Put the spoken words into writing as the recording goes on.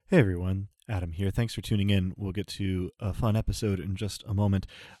Hey everyone, Adam here. Thanks for tuning in. We'll get to a fun episode in just a moment.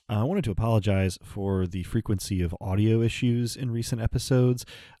 I wanted to apologize for the frequency of audio issues in recent episodes.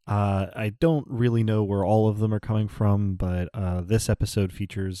 I don't really know where all of them are coming from, but this episode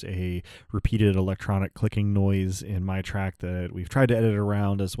features a repeated electronic clicking noise in my track that we've tried to edit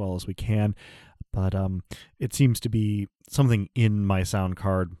around as well as we can. But it seems to be something in my sound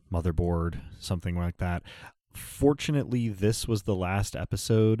card, motherboard, something like that. Fortunately, this was the last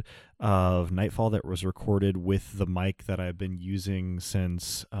episode of Nightfall that was recorded with the mic that I've been using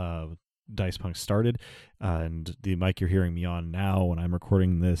since Dice Punk started. And the mic you're hearing me on now when I'm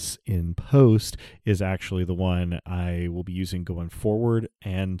recording this in post is actually the one I will be using going forward.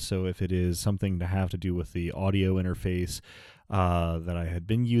 And so if it is something to have to do with the audio interface that I had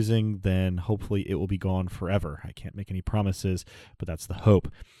been using, then hopefully it will be gone forever. I can't make any promises, but that's the hope.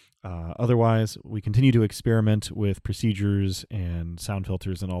 Otherwise, we continue to experiment with procedures and sound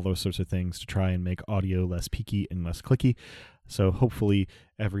filters and all those sorts of things to try and make audio less peaky and less clicky. So hopefully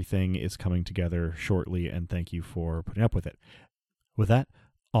everything is coming together shortly, and thank you for putting up with it. With that,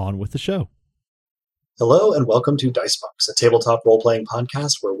 on with the show. Hello and welcome to Dice Punks, a tabletop role-playing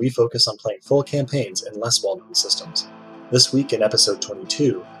podcast where we focus on playing full campaigns in less well-known systems. This week in episode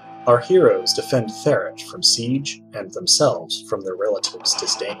 22, our heroes defend Therich from siege and themselves from their relatives'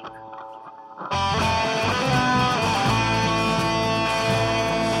 disdain.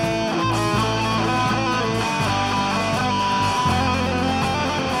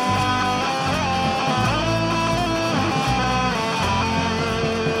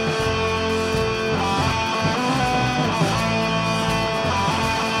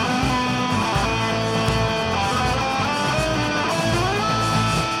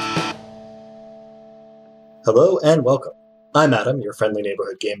 Hello and welcome. I'm Adam, your friendly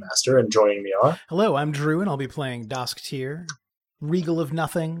neighborhood game master, and joining me are... Hello, I'm Drew, and I'll be playing Dosk Tyr, Regal of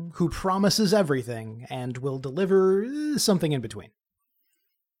Nothing, who promises everything and will deliver something in between.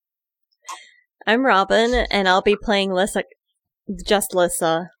 I'm Robin, and I'll be playing Lyssa,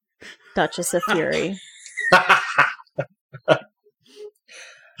 Duchess of Fury.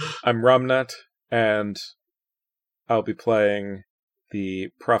 I'm Romnut, and I'll be playing the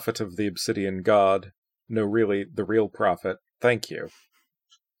Prophet of the Obsidian God. No, really, the real prophet. Thank you.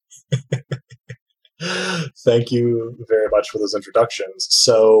 Thank you very much for those introductions.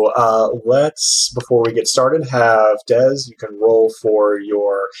 So let's, before we get started, have Des, you can roll for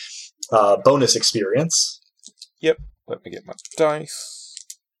your bonus experience. Yep, let me get my dice.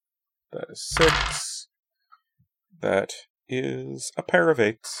 That is 6. That is a pair of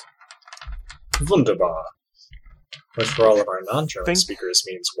 8s. Wunderbar. Which for all of our non-German speakers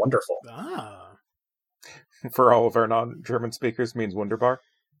means wonderful. Ah. For all of our non-German speakers means Wunderbar.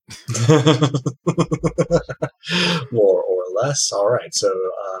 More or less. All right, so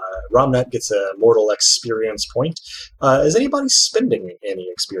Romnet gets a mortal experience point. Is anybody spending any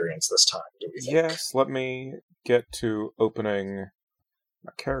experience this time, do you think? Yes, let me get to opening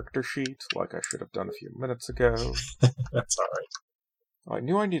my character sheet like I should have done a few minutes ago. That's all right. I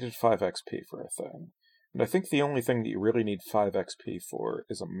knew I needed 5 XP for a thing, and I think the only thing that you really need 5 XP for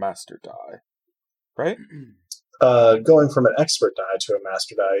is a master die. Right? Going from an expert die to a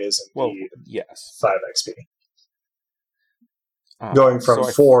master die is indeed yes. 5 XP. Going from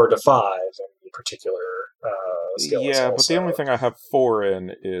 4 to 5 in the particular skill. Yeah, but the only thing I have 4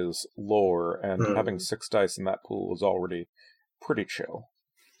 in is lore, and having 6 dice in that pool is already pretty chill.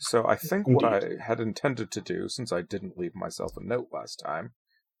 So I think what I had intended to do, since I didn't leave myself a note last time,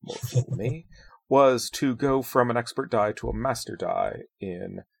 more for me, was to go from an expert die to a master die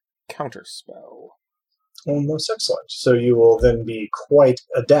in Counterspell. Oh, most excellent. So you will then be quite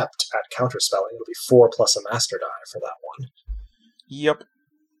adept at counterspelling. It'll be 4 plus a master die for that one. Yep.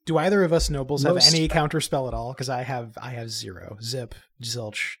 Do either of us nobles have any counterspell at all? Because I have 0. Zip,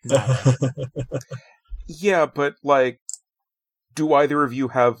 zilch, nada. Yeah, but, do either of you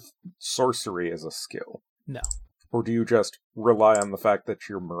have sorcery as a skill? No. Or do you just rely on the fact that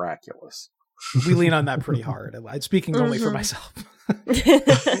you're miraculous? We lean on that pretty hard. I'm speaking only for myself.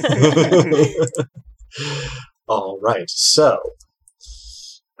 All right, so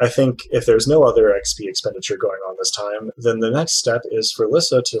I think if there's no other XP expenditure going on this time, then the next step is for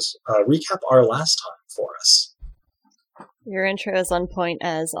Lyssa to recap our last time for us. Your intro is on point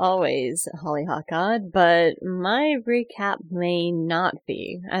as always, Hollyhock God, but my recap may not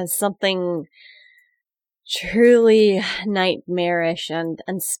be, as something truly nightmarish and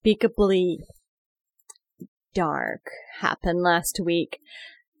unspeakably dark happened last week.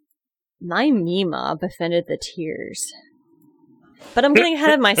 My Mima befriended the Tears. But I'm getting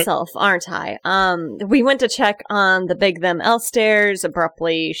ahead of myself, aren't I? We went to check on the Big Them L stairs.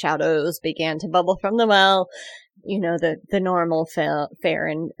 Abruptly, shadows began to bubble from the well. You know, the normal fare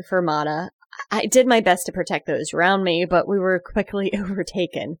in Fermata. I did my best to protect those around me, but we were quickly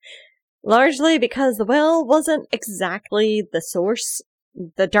overtaken. Largely because the well wasn't exactly the source.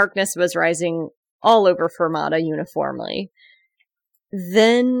 The darkness was rising all over Fermata uniformly.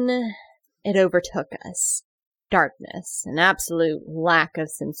 Then it overtook us. Darkness, an absolute lack of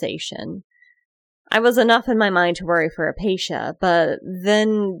sensation. I was enough in my mind to worry for Apatia, but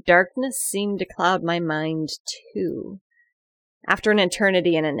then darkness seemed to cloud my mind too. After an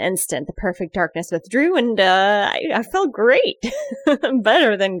eternity and an instant, the perfect darkness withdrew, and I felt great.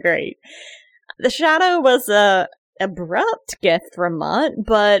 Better than great. The shadow was a abrupt gift from Mott,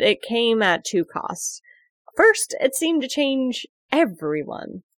 but it came at two costs. First, it seemed to change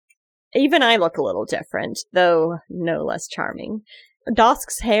everyone. Even I look a little different, though no less charming.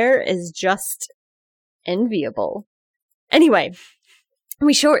 Dosk's hair is just enviable. Anyway,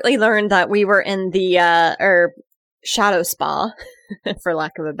 we shortly learned that we were in the, shadow spa, for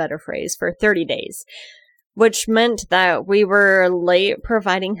lack of a better phrase, for 30 days, which meant that we were late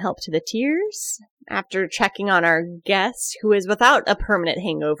providing help to the Tears. After checking on our guest, who is without a permanent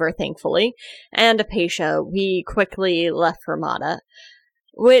hangover, thankfully, and Apatia, we quickly left Fermata.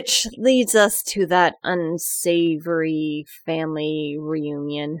 Which leads us to that unsavory family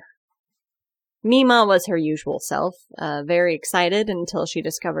reunion. Mima was her usual self, very excited until she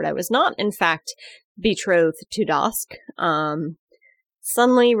discovered I was not, in fact, betrothed to Dosk.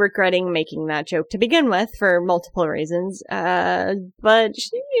 Suddenly regretting making that joke to begin with for multiple reasons, but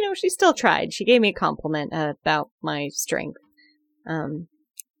she still tried. She gave me a compliment about my strength.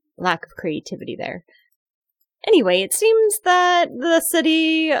 Lack of creativity there. Anyway, it seems that the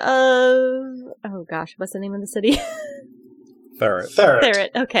city of... Oh gosh, what's the name of the city? Therit.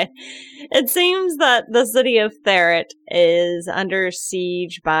 Okay. It seems that the city of Therit is under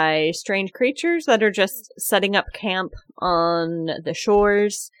siege by strange creatures that are just setting up camp on the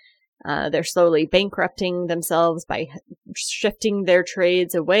shores. They're slowly bankrupting themselves by shifting their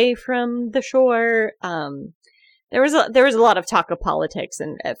trades away from the shore. There was a lot of talk of politics,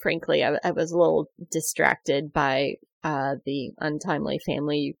 and frankly, I was a little distracted by the untimely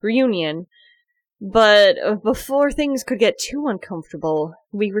family reunion. But before things could get too uncomfortable,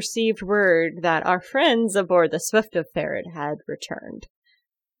 we received word that our friends aboard the Swift of Therit had returned.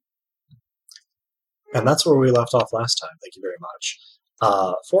 And that's where we left off last time. Thank you very much.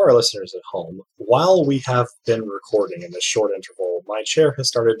 For our listeners at home, while we have been recording in this short interval, my chair has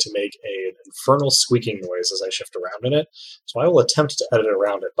started to make an infernal squeaking noise as I shift around in it, so I will attempt to edit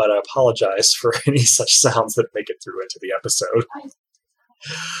around it, but I apologize for any such sounds that make it through into the episode.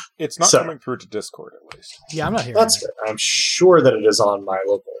 It's not coming through to Discord, at least. Yeah, I'm not hearing That's good. I'm sure that it is on my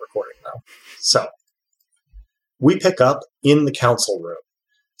local recording, though. So, we pick up in the council room.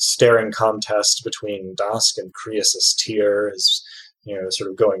 Staring contest between Dosk and Croesus Tyr is,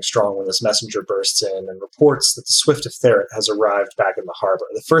 sort of going strong when this messenger bursts in and reports that the Swift of Therit has arrived back in the harbor.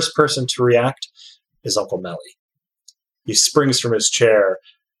 The first person to react is Uncle Melly. He springs from his chair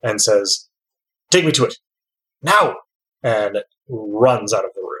and says, "Take me to it! Now!" and runs out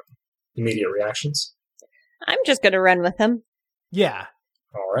of the room. Immediate reactions? I'm just going to run with him. Yeah.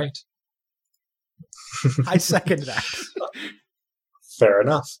 All right. I second that. Fair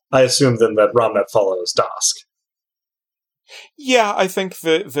enough. I assume then that Ramnet follows Dosk. Yeah, I think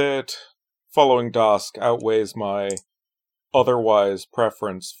that following Dosk outweighs my otherwise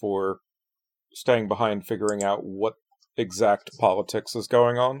preference for staying behind figuring out what exact politics is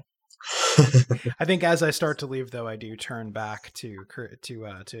going on. I think as I start to leave, though, I do turn back to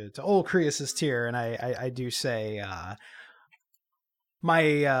old Croesus Tyr, and I do say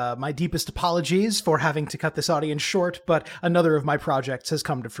my deepest apologies for having to cut this audience short, but another of my projects has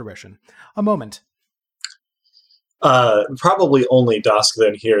come to fruition. A moment. Probably only Dosk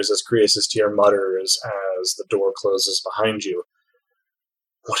then hears as Croesus Tyr mutters as the door closes behind you.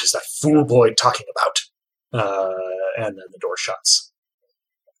 "What is that fool boy talking about?" And then the door shuts.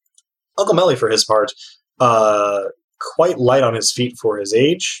 Uncle Melly, for his part, quite light on his feet for his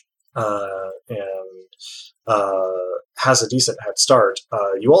age, and has a decent head start.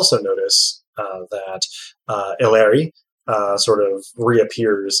 You also notice that Ilari sort of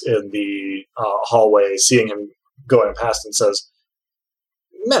reappears in the hallway, seeing him going past, and says,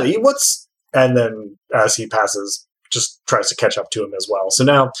 "Melly, what's..." And then, as he passes, just tries to catch up to him as well. So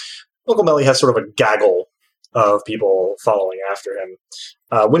now, Uncle Melly has sort of a gaggle of people following after him.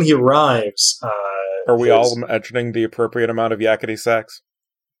 When he arrives... Are we all imagining the appropriate amount of yakety sax?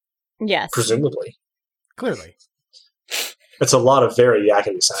 Yes. Presumably. Clearly. It's a lot of very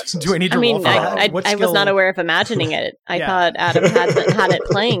yakety saxes. Do I need to roll for that? I was not aware of imagining it. I thought Adam had it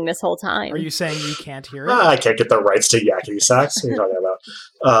playing this whole time. Are you saying you can't hear it? I can't get the rights to yakety sax. What are you talking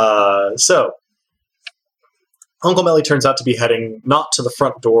about? So, Uncle Melly turns out to be heading not to the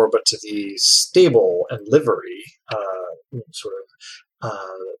front door, but to the stable and livery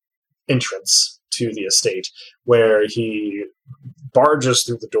entrance to the estate, where he barges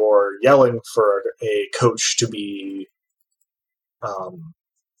through the door, yelling for a coach to be...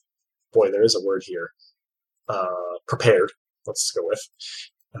 there is a word here. Prepared. Let's go with.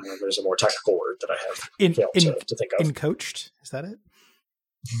 There's a more technical word that I have failed to think of. Encoached? Is that it?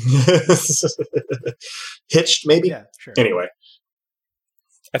 Hitched, maybe? Yeah, sure. Anyway.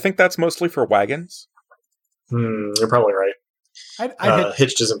 I think that's mostly for wagons. You're probably right.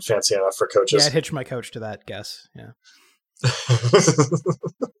 Hitched isn't fancy enough for coaches. Yeah, I'd hitch my coach to that guess. Yeah.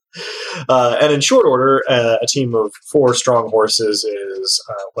 And in short order, a team of 4 strong horses is,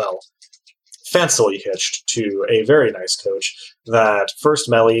 fancily hitched to a very nice coach that first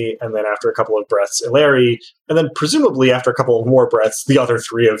Melly, and then after a couple of breaths, Ilari, and then presumably after a couple of more breaths, the other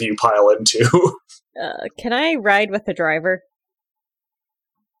 3 of you pile into. Can I ride with the driver?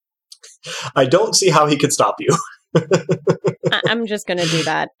 I don't see how he could stop you. I'm just going to do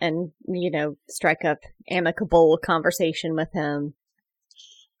that and, strike up amicable conversation with him.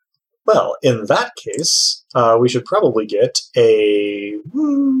 Well, in that case, we should probably get a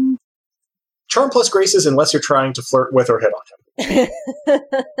charm plus graces unless you're trying to flirt with or hit on him.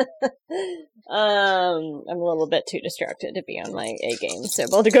 I'm a little bit too distracted to be on my A game, so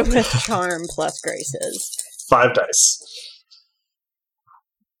we'll go with charm plus graces. 5 dice.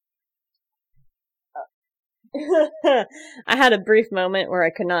 I had a brief moment where I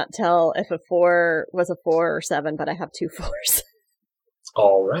could not tell if a 4 was a 4 or 7, but I have 2 4s.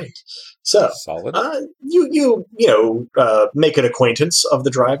 All right. So, solid. You make an acquaintance of the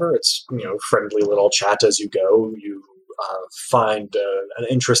driver. It's, friendly little chat as you go. You find an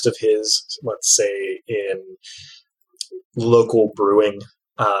interest of his, let's say, in local brewing,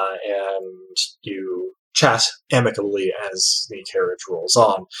 and you chat amicably as the carriage rolls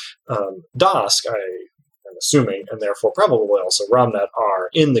on. Dask, I am assuming, and therefore probably also Ramnet, are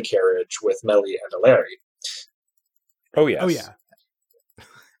in the carriage with Melly and Ilari. Oh, yes. Oh, yeah.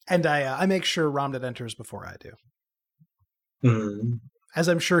 And I make sure Ramnet enters before I do. Mm. As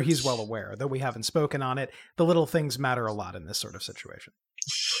I'm sure he's well aware, though we haven't spoken on it, the little things matter a lot in this sort of situation.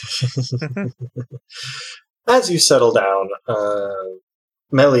 As you settle down,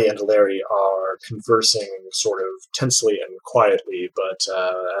 Melly and Ilari are conversing sort of tensely and quietly, but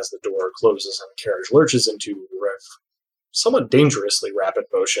as the door closes and the carriage lurches into somewhat dangerously rapid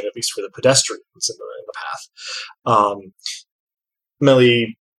motion, at least for the pedestrians in the path,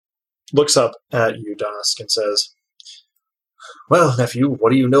 Melly looks up at you, Dask, and says, "Well, nephew, what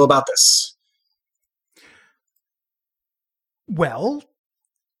do you know about this?" Well,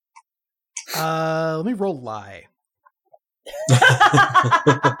 let me roll lie.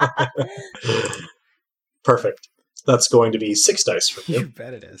 Perfect. That's going to be 6 dice for You you.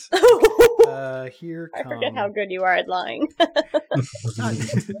 bet it is. Here I come... forget how good you are at lying.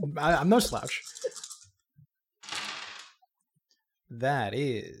 I'm no slouch. That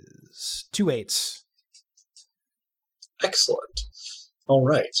is 2 8s. Excellent. All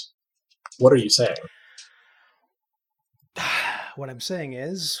right. What are you saying? What I'm saying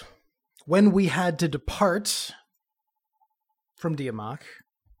is, when we had to depart from Diamok,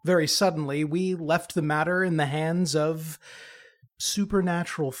 very suddenly we left the matter in the hands of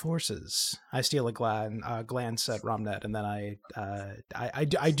supernatural forces. I steal a glance at Ramnet, and then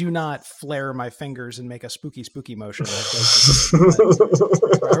I do not flare my fingers and make a spooky motion.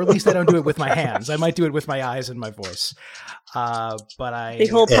 Or at least I don't do it with my hands. I might do it with my eyes and my voice. But I... The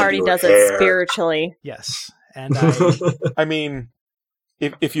whole party does it spiritually. Yes. And I mean,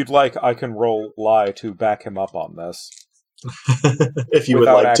 if you'd like, I can roll lie to back him up on this. If you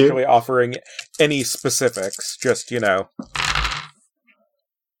without would like to. actually offering any specifics, just,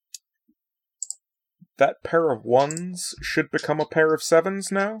 that pair of 1s should become a pair of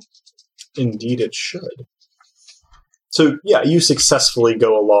 7s now? Indeed it should. So, yeah, you successfully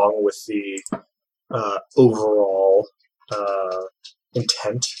go along with the overall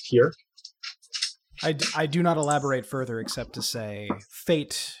intent here. I do not elaborate further except to say,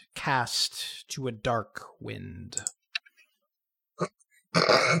 fate cast to a dark wind.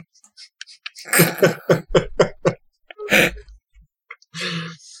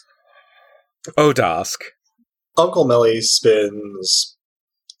 Oh, Dask. Uncle Melly spins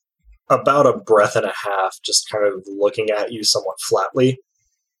about a breath and a half just kind of looking at you somewhat flatly,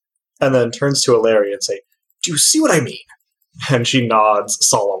 and then turns to Ilari and say, "Do you see what I mean? And she nods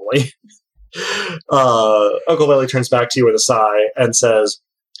solemnly. Uncle Valley turns back to you with a sigh and says,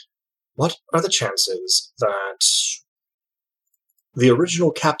 "What are the chances that the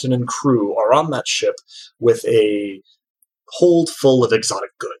original captain and crew are on that ship with a hold full of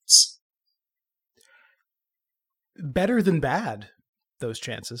exotic goods?" Better than bad, those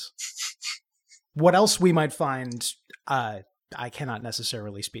chances. What else we might find, I cannot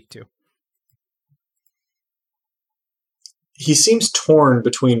necessarily speak to. He seems torn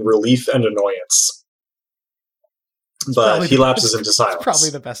between relief and annoyance. But he lapses into silence. It's probably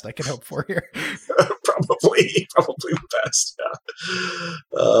the best I can hope for here. Probably the best,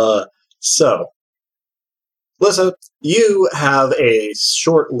 yeah. So, Lissa, you have a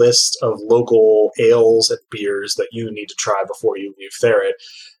short list of local ales and beers that you need to try before you leave Therrit,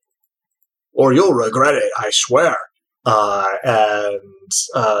 or you'll regret it, I swear. And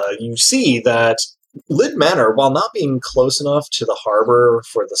you see that Lid Manor, while not being close enough to the harbor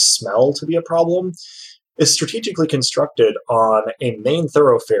for the smell to be a problem, is strategically constructed on a main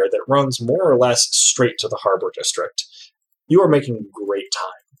thoroughfare that runs more or less straight to the harbor district. You are making great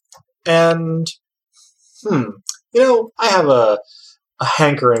time. And, I have a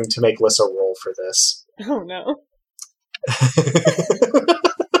hankering to make Lissa roll for this. Oh, no.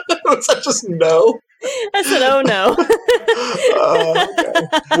 Was that just no? I said, oh, no.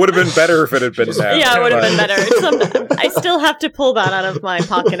 Okay. Would have been better if it had been no. Yeah, it would have been better. I still have to pull that out of my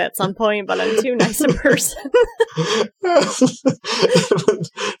pocket at some point, but I'm too nice a person. It would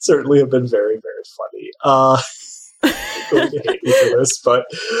certainly have been very, very funny. I'm going to hate you for this, but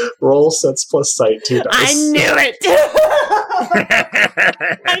roll sense plus sight 2 dice. I knew it!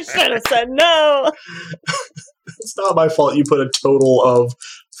 I should have said no! It's not my fault you put a total of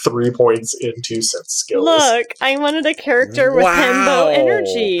 3 points into sense skills. Look, I wanted a character with himbo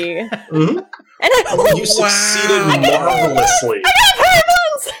energy. Mm-hmm. And You succeeded marvelously. I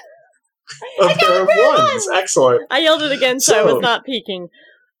got A pair of ones. Excellent. I yelled it again, so I So- was not peeking.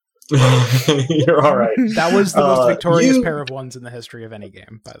 You're all right. That was the most victorious you- pair of ones in the history of any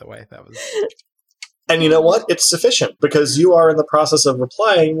game, by the way. That was... And you know what? It's sufficient, because you are in the process of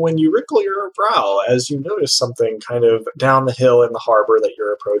replying when you wrinkle your brow as you notice something kind of down the hill in the harbor that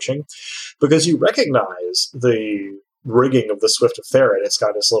you're approaching, because you recognize the rigging of the Swift of Therrit. It's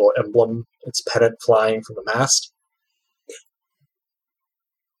got its little emblem, its pennant flying from the mast.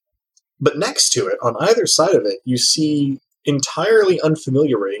 But next to it, on either side of it, you see entirely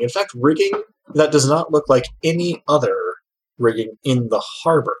unfamiliar rigging. In fact, rigging that does not look like any other rigging in the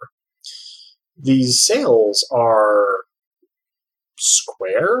harbor. These sails are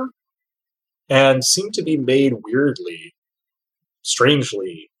square and seem to be made weirdly,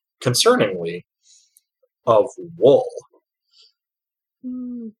 strangely, concerningly, of wool.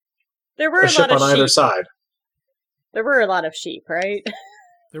 There were A a ship lot of on either sheep. side. There were a lot of sheep, right?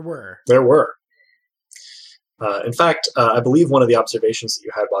 There were. There were. In fact, I believe one of the observations that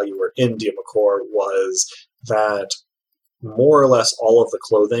you had while you were in Diamacor was that more or less all of the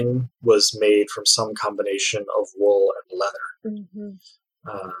clothing was made from some combination of wool and leather.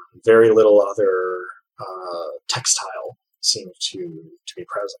 Mm-hmm. Very little other textile seemed to be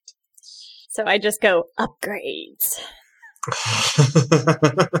present. So I just go, upgrades.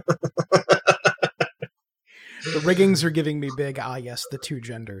 The riggings are giving me big, yes, the two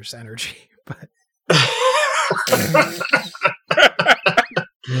genders energy. But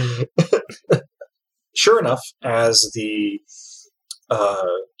Sure enough, as the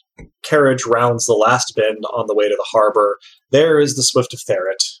carriage rounds the last bend on the way to the harbor, there is the Swift of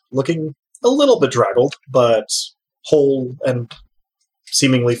Therrit, looking a little bedraggled, but whole and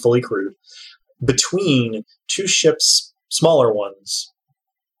seemingly fully crewed, between two ships, smaller ones,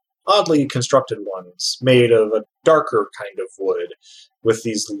 oddly constructed ones, made of a darker kind of wood, with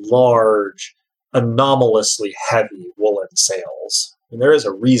these large, anomalously heavy woolen sails. And there is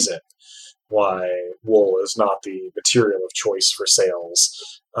a reason why wool is not the material of choice for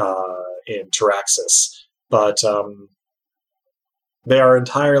sails in Taraxis, but they are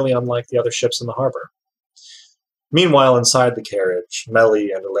entirely unlike the other ships in the harbor. Meanwhile, inside the carriage,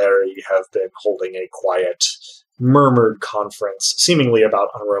 Melly and Larry have been holding a quiet, murmured conference, seemingly about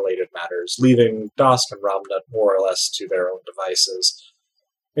unrelated matters, leaving Dosk and Ramnut more or less to their own devices.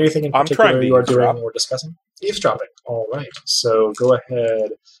 Anything in particular you are doing or discussing? Eavesdropping. All right. So go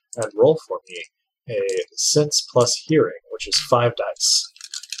ahead and roll for me a sense plus hearing, which is 5 dice.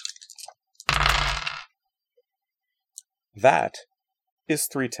 That is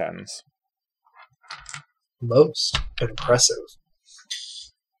 3 10s. Most impressive.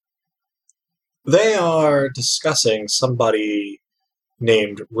 They are discussing somebody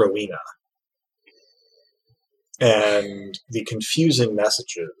named Rowena. and the confusing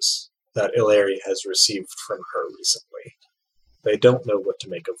messages that Ilari has received from her recently. They don't know what to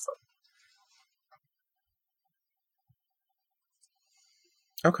make of them.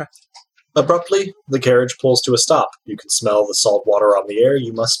 Okay. Abruptly, the carriage pulls to a stop. You can smell the salt water on the air.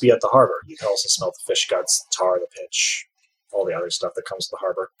 You must be at the harbor. You can also smell the fish guts, the tar, the pitch, all the other stuff that comes to the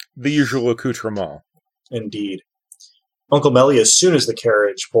harbor. The usual accoutrement. Indeed. Uncle Melly, as soon as the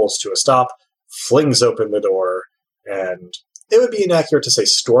carriage pulls to a stop, flings open the door, and it would be inaccurate to say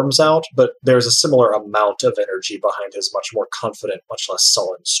storms out, but there's a similar amount of energy behind his much more confident, much less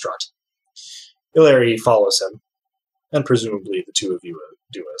sullen strut. Ilari follows him, and presumably the two of you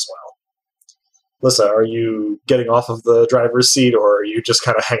do as well. Lissa, are you getting off of the driver's seat, or are you just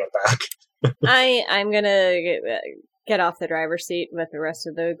kind of hanging back? I'm gonna get off the driver's seat with the rest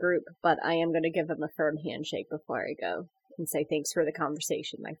of the group, but I am gonna give him a firm handshake before I go and say thanks for the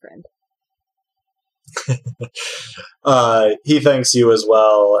conversation, my friend. He thanks you as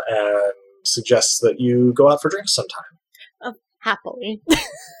well and suggests that you go out for drinks sometime. Happily.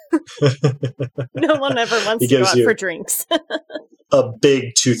 No one ever wants to go out for drinks. A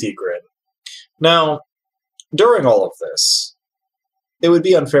big toothy grin. Now, during all of this, it would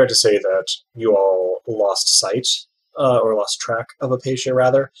be unfair to say that you all lost sight, or lost track of Apatia,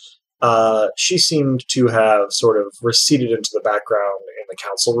 rather. She seemed to have sort of receded into the background in the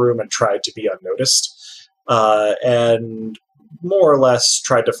council room and tried to be unnoticed, and more or less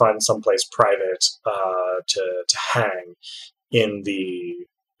tried to find someplace private to hang in the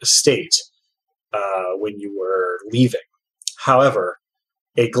estate when you were leaving. However,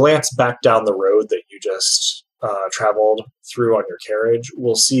 a glance back down the road that you just traveled through on your carriage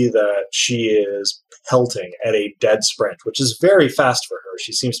will see that she is pelting at a dead sprint, which is very fast for her.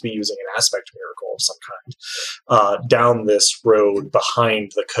 She seems to be using an aspect miracle of some kind down this road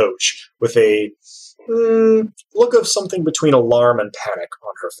behind the coach with a look of something between alarm and panic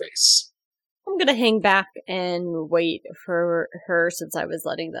on her face. I'm going to hang back and wait for her since I was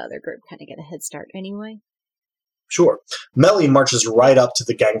letting the other group kind of get a head start anyway. Sure. Melly marches right up to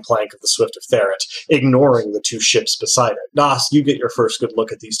the gangplank of the Swift of Therit, ignoring the two ships beside it. Nas, you get your first good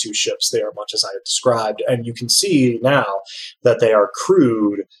look at these two ships. They are much as I have described, and you can see now that they are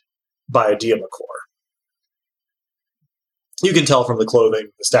crewed by a Diamacor. You can tell from the clothing,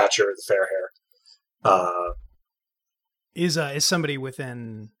 the stature, the fair hair. Is somebody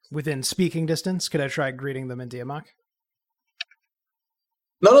within speaking distance? Could I try greeting them in Diamok?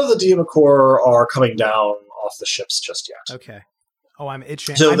 None of the Diamacor are coming down off the ships just yet. Okay. Oh, I'm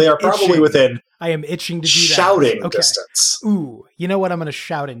itching. So they are probably within. I am itching to do that. Shouting distance. Ooh, you know what? I'm going to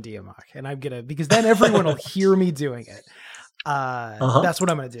shout in Diamok, and I'm gonna because then everyone will hear me doing it. That's what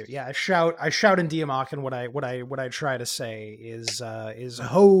I'm going to do. Yeah, I shout in Diamok, and what I try to say is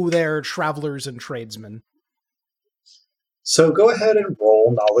ho there, travelers and tradesmen. So go ahead and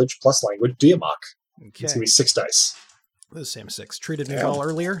roll knowledge plus language Diamok. Okay. It's going to be 6 dice. The same 6. Treated me well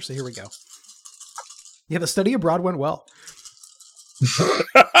earlier, so here we go. Yeah, the study abroad went well.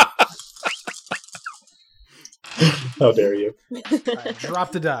 How dare you? I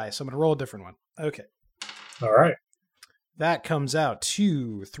dropped a die, so I'm going to roll a different one. Okay. All right. That comes out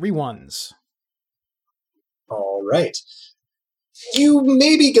to 3 1s. All right. You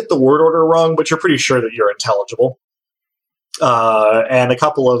maybe get the word order wrong, but you're pretty sure that you're intelligible. And a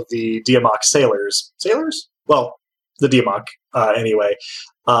couple of the Diamok sailors? Well, the Diamok, anyway,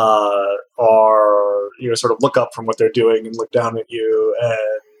 are, sort of look up from what they're doing and look down at you,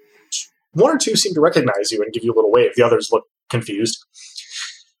 and 1 or 2 seem to recognize you and give you a little wave. The others look confused.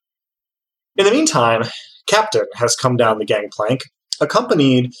 In the meantime, Captain has come down the gangplank,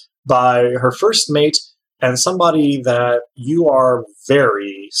 accompanied by her first mate and somebody that you are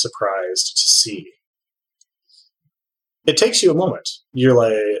very surprised to see. It takes you a moment. You're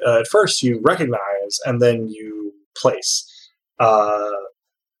like, at first you recognize, and then you place.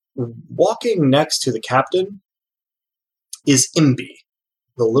 Walking next to the captain is Imbi,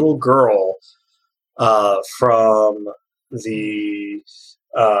 the little girl from the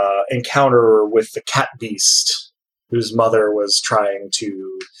encounter with the cat beast, whose mother was trying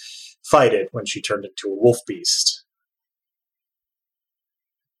to fight it when she turned into a wolf beast.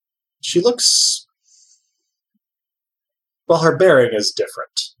 She looks... well, her bearing is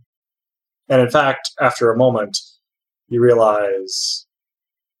different. And in fact, after a moment, you realize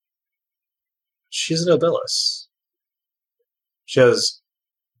she's a nobilis. She has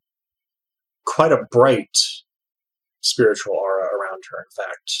quite a bright spiritual aura around her, in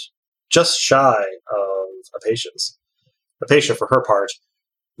fact. Just shy of Apatia's. Apatia, for her part,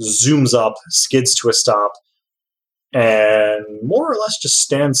 zooms up, skids to a stop, and more or less just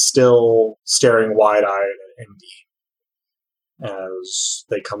stands still, staring wide-eyed Indy as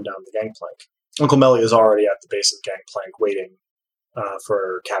they come down the gangplank. Uncle Melly is already at the base of the gangplank waiting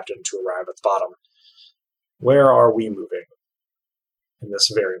for Captain to arrive at the bottom. Where are we moving in this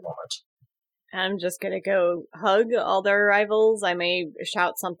very moment? I'm just gonna go hug all their arrivals. I may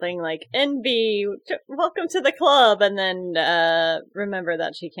shout something like, "NB, welcome to the club," and then remember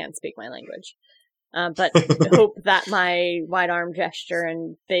that she can't speak my language. But hope that my wide arm gesture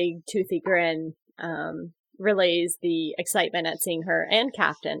and big toothy grin relays the excitement at seeing her and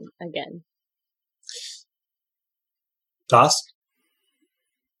Captain again. Dosk?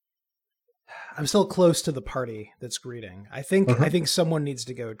 I'm still close to the party that's greeting. I think someone needs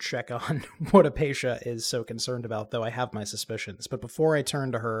to go check on what Apatia is so concerned about, though I have my suspicions. But before I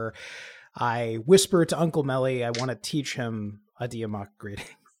turn to her, I whisper to Uncle Melly I want to teach him a Diamok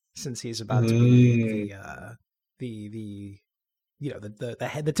greeting, since he's about to be the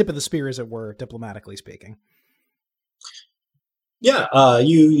tip of the spear, as it were, diplomatically speaking. Yeah,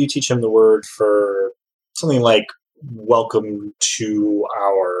 you teach him the word for something like "welcome to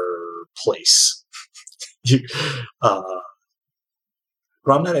our place."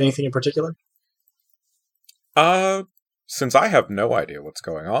 Romnat, anything in particular? Since I have no idea what's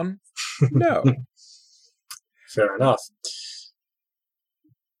going on, no. Fair enough.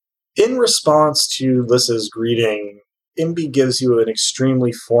 In response to Lyssa's greeting, Imbi gives you an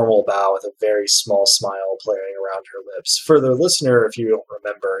extremely formal bow with a very small smile playing around her lips. For the listener, if you don't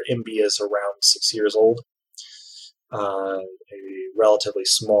remember, Imbi is around 6 years old. A relatively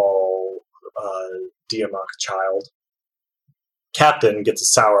small Diamok child. Captain gets a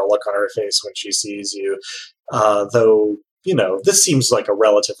sour look on her face when she sees you, though, this seems like a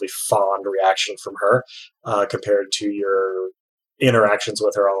relatively fond reaction from her compared to your interactions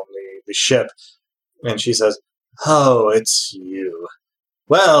with her on the ship. And she says, "Oh, it's you.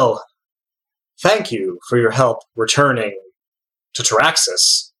 Well, thank you for your help returning to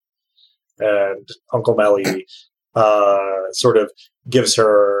Taraxis." And Uncle Melly sort of gives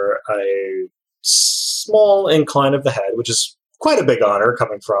her a small incline of the head, which is quite a big honor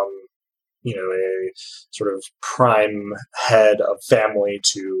coming from, a sort of prime head of family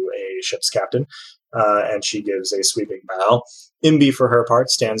to a ship's captain. And she gives a sweeping bow. Imbi, for her part,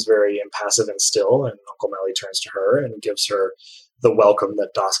 stands very impassive and still, and Uncle Melly turns to her and gives her the welcome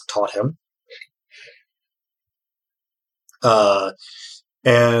that Dosk taught him.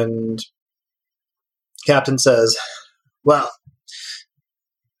 And Captain says, "Well,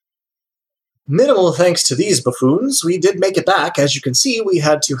 minimal thanks to these buffoons, we did make it back. As you can see, we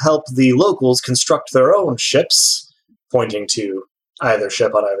had to help the locals construct their own ships," pointing to either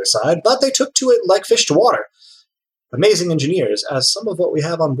ship on either side, "but they took to it like fish to water. Amazing engineers, as some of what we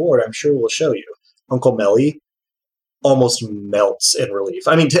have on board I'm sure will show you." Uncle Melly almost melts in relief.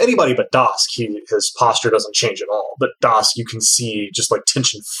 I mean, to anybody but Dosk, his posture doesn't change at all. But Dosk, you can see just like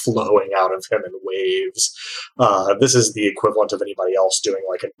tension flowing out of him in waves. This is the equivalent of anybody else doing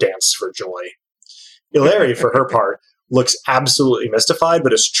like a dance for joy. Ilari, for her part, looks absolutely mystified,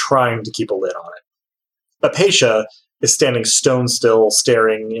 but is trying to keep a lid on it. Apatia is standing stone still,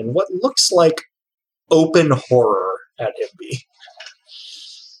 staring in what looks like open horror at Imbi.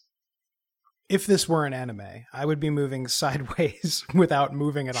 If this were an anime, I would be moving sideways without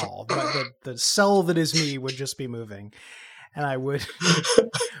moving at all. The cell that is me would just be moving. And I would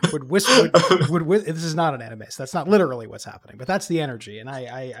whisper. This is not an anime, so that's not literally what's happening, but that's the energy. And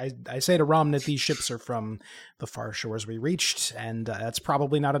I say to Rom that these ships are from the far shores we reached, and that's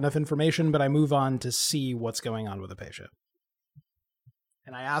probably not enough information, but I move on to see what's going on with Apatia.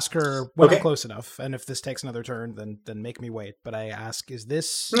 And I ask her when I'm close enough, and if this takes another turn, then make me wait. But I ask, is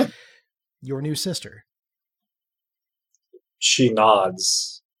this your new sister? She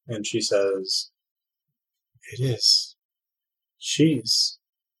nods, and she says, "It is. She's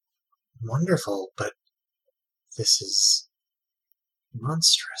wonderful, but this is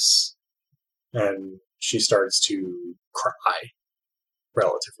monstrous." And she starts to cry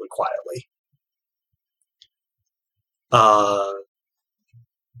relatively quietly.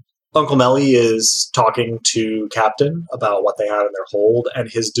 Uncle Melly is talking to Captain about what they have in their hold,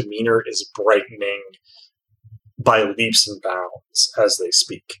 and his demeanor is brightening by leaps and bounds as they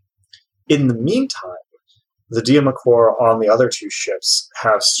speak. In the meantime, the Diamacor on the other two ships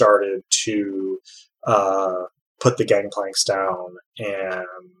have started to put the gangplanks down, and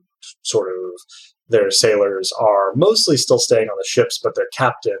sort of their sailors are mostly still staying on the ships, but their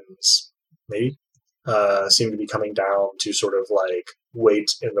captains seem to be coming down to sort of like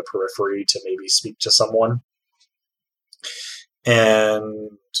wait in the periphery to maybe speak to someone.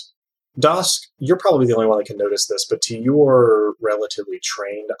 And Dosk, you're probably the only one that can notice this, but to your relatively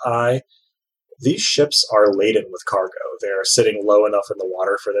trained eye, These ships are laden with cargo. They're sitting low enough in the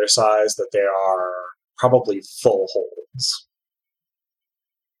water for their size that they are probably full holds.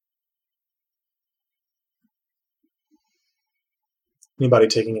 Anybody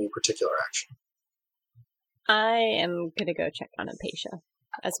taking any particular action? I am going to go check on Apatia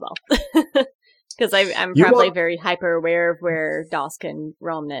as well. Because I'm probably very hyper aware of where Dosk and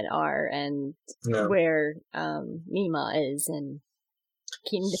Romnet are and where Mima is, and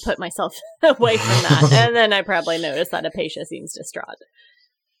keen to put myself away from that. And then I probably notice that Apatia seems distraught.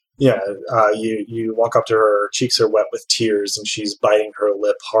 Yeah, you walk up to her cheeks are wet with tears, and she's biting her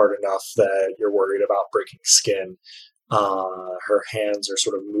lip hard enough that you're worried about breaking skin. Her hands are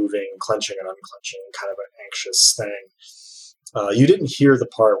sort of moving, clenching and unclenching, kind of an anxious thing. You didn't hear the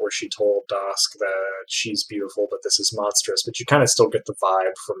part where she told Dosk that she's beautiful, but this is monstrous, but you kind of still get the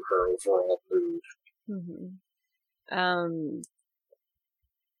vibe from her overall mood. Mm-hmm.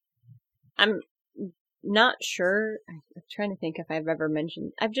 I'm not sure. I'm trying to think if I've ever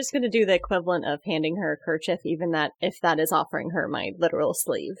mentioned. I'm just going to do the equivalent of handing her a kerchief, even that if that is offering her my literal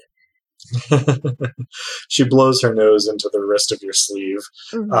sleeve. She blows her nose into the wrist of your sleeve,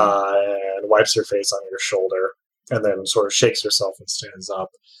 and wipes her face on your shoulder, and then sort of shakes herself and stands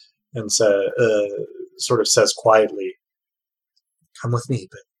up, and sort of says quietly, "Come with me,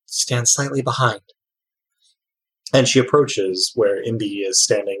 but stand slightly behind." And she approaches where Imbi is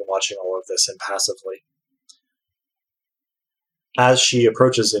standing watching all of this impassively. As she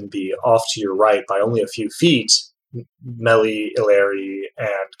approaches Imbi, off to your right by only a few feet, Melly, Ilari,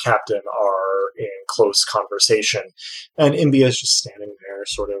 and Captain are in close conversation, and Imbi is just standing there,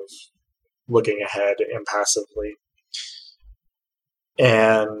 sort of looking ahead impassively.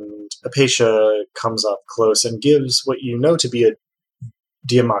 And Apatia comes up close and gives what you know to be a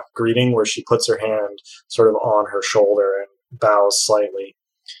Diamok greeting, where she puts her hand sort of on her shoulder and bows slightly.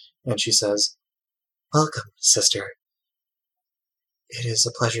 And she says, "Welcome, sister. It is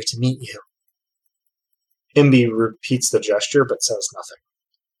a pleasure to meet you." Imbi repeats the gesture, but says nothing.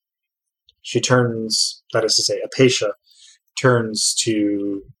 She turns, that is to say, Apatia turns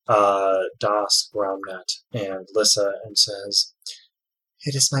to Dosk, Romnet, and Lissa and says,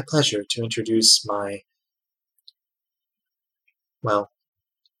 "It is my pleasure to introduce my,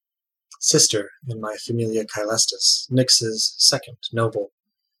 sister in my Familia Caelestis, Nyx's second noble,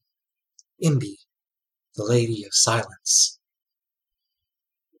 Imbi, the Lady of Silence."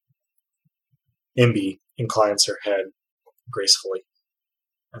 Imbi inclines her head gracefully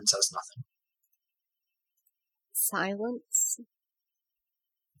and says nothing. Silence?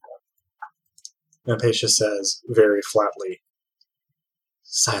 And Apatia says very flatly,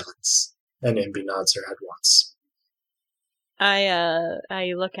 "Silence." And Imbi nods her head once.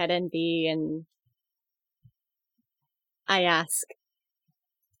 I look at Imbi and I ask,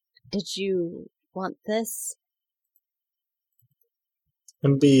 "Did you want this?"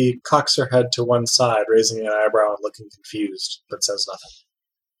 Imbi cocks her head to one side, raising an eyebrow and looking confused, but says nothing.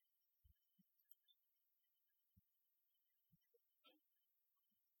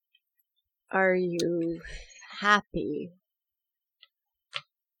 "Are you happy?"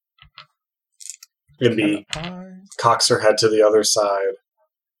 Imbi cocks her head to the other side,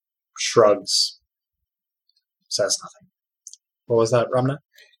 shrugs, says nothing. What was that, Ramna?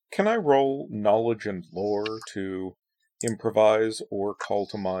 Can I roll knowledge and lore to improvise or call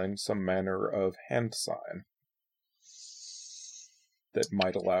to mind some manner of hand sign that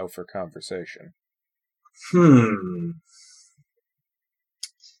might allow for conversation?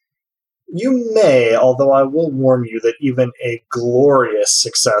 You may, although I will warn you that even a glorious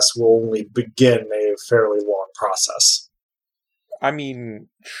success will only begin a fairly long process. I mean,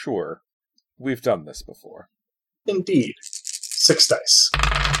 sure. We've done this before. Indeed. 6 dice.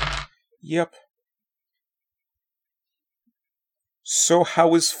 Yep. So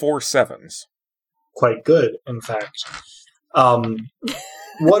how is 4 sevens? Quite good, in fact.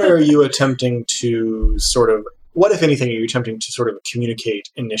 What are you attempting to what, if anything, are you attempting to sort of communicate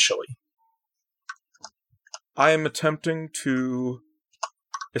initially? I am attempting to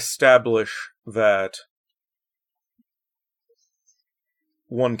establish that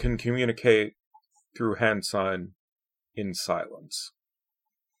one can communicate through hand sign in silence.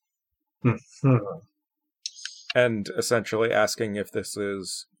 And essentially asking if this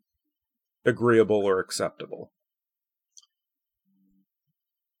is agreeable or acceptable.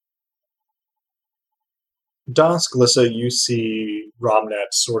 Dosk, Lissa, you see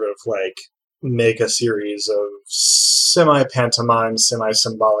Romnet sort of make a series of semi-pantomime,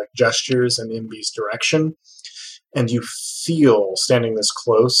 semi-symbolic gestures in Imbi's direction, and you feel, standing this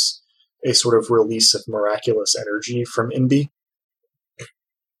close, a sort of release of miraculous energy from Imbi.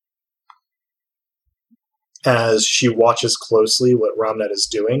 as she watches closely what Ramnet is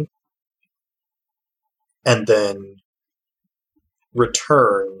doing, and then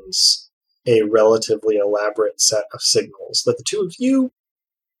returns a relatively elaborate set of signals that the two of you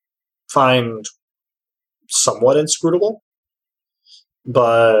find somewhat inscrutable.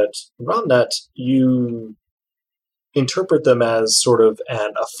 But Ramnet, you interpret them as sort of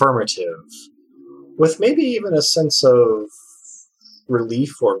an affirmative, with maybe even a sense of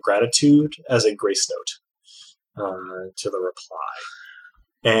relief or gratitude as a grace note to the reply.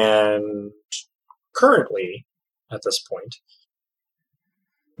 And currently, at this point,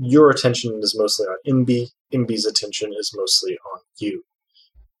 your attention is mostly on Imbi. Imbi's attention is mostly on you.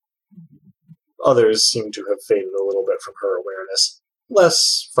 Others seem to have faded a little bit from her awareness.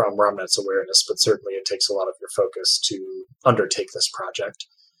 Less from Ramnet's awareness, but certainly it takes a lot of your focus to undertake this project.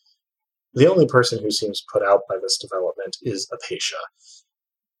 The only person who seems put out by this development is Apatia.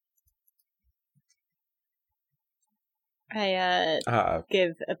 I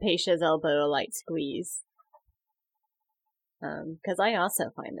give Apatia's elbow a light squeeze. Because I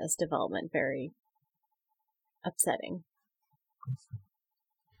also find this development very upsetting.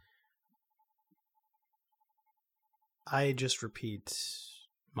 I just repeat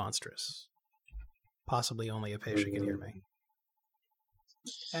monstrous. Possibly only Apatia can hear me.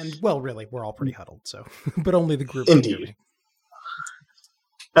 And, well, really, we're all pretty huddled, so... but only the group can hear me.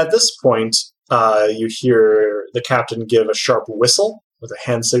 At this point, you hear the captain give a sharp whistle with a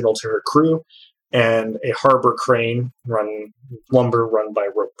hand signal to her crew, and a harbor crane, lumber run by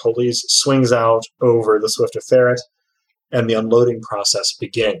rope pulleys, swings out over the Swift of Ferret, and the unloading process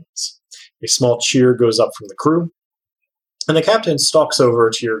begins. A small cheer goes up from the crew, and the captain stalks over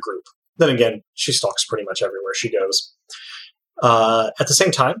to your group. Then again, she stalks pretty much everywhere she goes. At the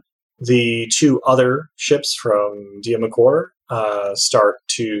same time, the two other ships from Diamacor start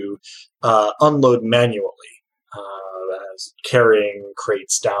to unload manually, carrying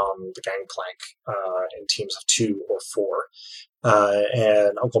crates down the gangplank in teams of 2 or 4.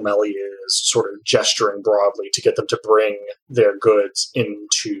 And Uncle Melly is sort of gesturing broadly to get them to bring their goods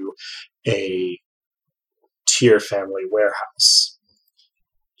into a Tyr family warehouse.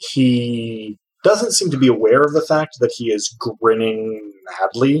 He doesn't seem to be aware of the fact that he is grinning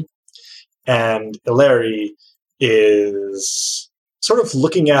madly, and Ilari is sort of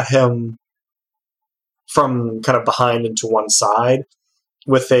looking at him from kind of behind and to one side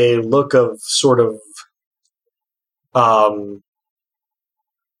with a look of sort of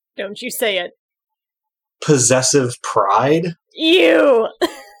don't you say it. Possessive pride. Ew!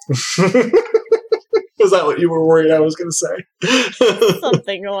 Was that what you were worried I was going to say?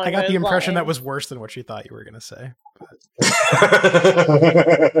 Something along I got the impression lines. that was worse than what you thought you were going to say.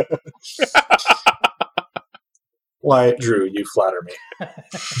 Why, Drew, you flatter me.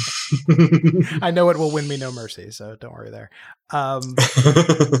 I know it will win me no mercy, so don't worry there.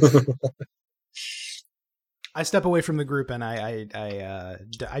 I step away from the group and I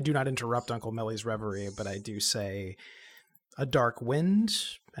do not interrupt Uncle Melly's reverie, but I do say a dark wind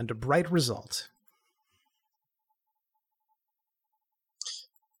and a bright result.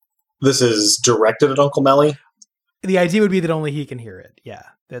 This is directed at Uncle Melly? The idea would be that only he can hear it. Yeah,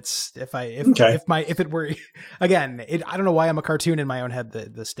 that's if it were again. I don't know why I'm a cartoon in my own head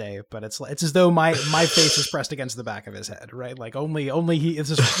this day, but it's as though my face is pressed against the back of his head, right? Like only he.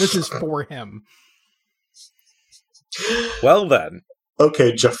 This is for him. Well then,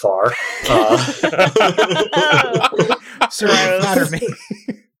 okay, Jafar. Sir, flatter me.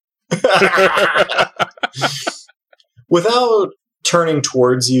 Without turning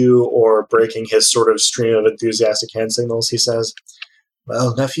towards you or breaking his sort of stream of enthusiastic hand signals, he says,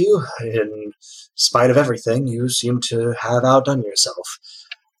 "Well, nephew, in spite of everything, you seem to have outdone yourself.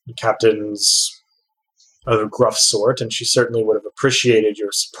 The captain's of a gruff sort, and she certainly would have appreciated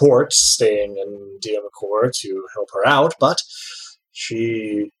your support staying in Diamacor to help her out, but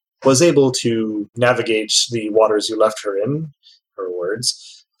she was able to navigate the waters you left her in, her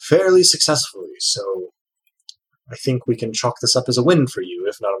words, fairly successfully, so I think we can chalk this up as a win for you,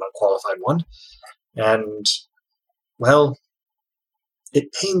 if not an unqualified one. And, well,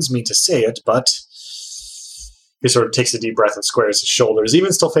 it pains me to say it, but..." He sort of takes a deep breath and squares his shoulders,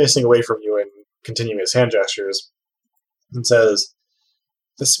 even still facing away from you and continuing his hand gestures, and says,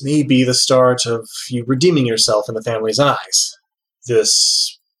 "This may be the start of you redeeming yourself in the family's eyes.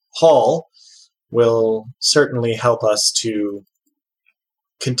 This haul will certainly help us to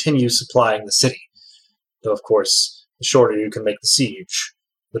continue supplying the city. Though, of course, the shorter you can make the siege,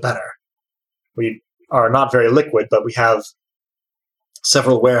 the better. We are not very liquid, but we have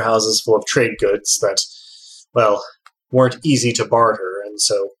several warehouses full of trade goods that, well, weren't easy to barter, and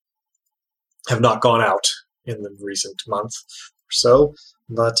so have not gone out in the recent month or so.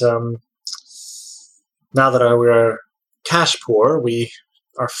 But now that we're cash poor, we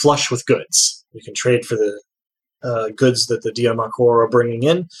are flush with goods. We can trade for the goods that the Diamakor are bringing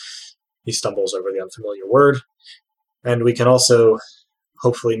in. He stumbles over the unfamiliar word. And we can also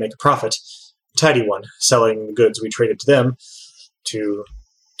hopefully make a profit, a tidy one, selling the goods we traded to them to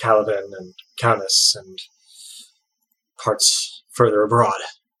Caliban and Kaunis and parts further abroad.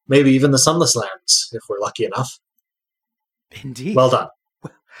 Maybe even the Sunless Lands, if we're lucky enough. Indeed. Well done.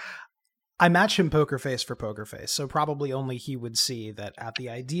 I match him poker face for poker face, so probably only he would see that at the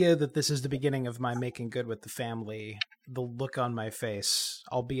idea that this is the beginning of my making good with the family, the look on my face,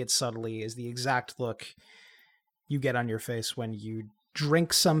 albeit subtly, is the exact look you get on your face when you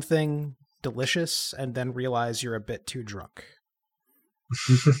drink something delicious and then realize you're a bit too drunk.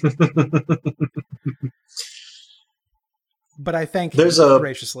 But I thank him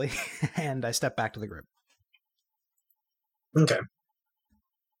graciously, and I step back to the group. Okay.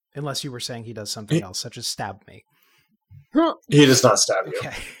 Unless you were saying he does something else, such as stab me. He does not stab you.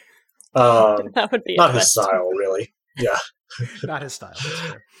 Okay. That would be not his style, really. Yeah. Not his style, that's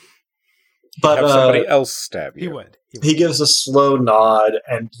true. But have somebody else stab you. He would. He gives a slow nod,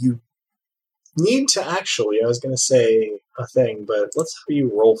 and you need to actually, I was going to say a thing, but let's have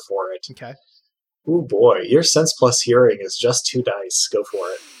you roll for it. Okay. Oh boy, your sense plus hearing is just 2 dice. Go for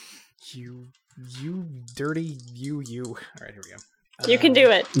it. You dirty you. All right, here we go. You can do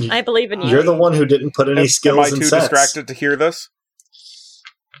it. I believe in you. You're the one who didn't put any skills in sense. Am I too distracted to hear this?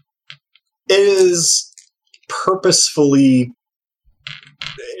 It is purposefully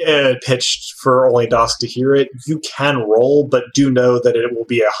pitched for only Dosk to hear it. You can roll, but do know that it will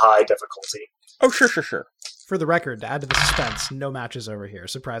be a high difficulty. Oh, sure. For the record, to add to the suspense, no matches over here.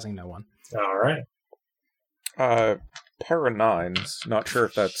 Surprising no one. All right. Para 9s. Not sure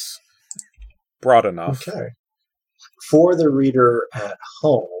if that's broad enough. Okay. For the reader at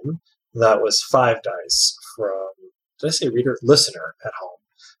home, that was 5 dice from... Did I say reader? Listener at home.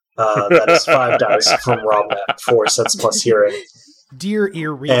 That is 5 dice from Romnet for sense plus hearing. Dear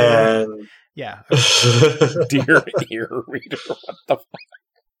ear reader. And... Yeah. Dear ear reader. What the fuck?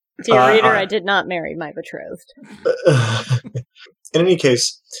 Dear reader, I did not marry my betrothed. In any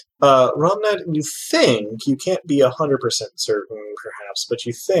case, Romnet, you think, you can't be 100% certain, perhaps, but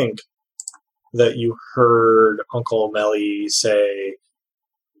you think that you heard Uncle Melly say,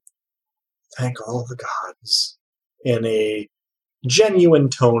 "Thank all the gods," in a genuine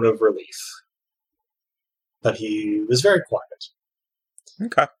tone of relief. But he was very quiet.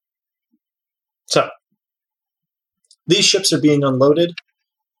 Okay. So, these ships are being unloaded.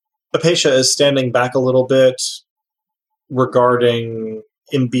 Apatia is standing back a little bit, regarding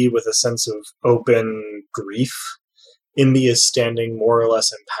Imbi with a sense of open grief. Imbi is standing more or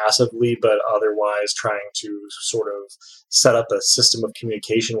less impassively, but otherwise trying to sort of set up a system of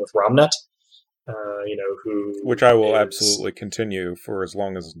communication with Romnet. Which I will absolutely continue for as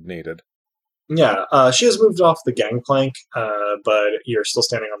long as needed. Yeah, she has moved off the gangplank, but you're still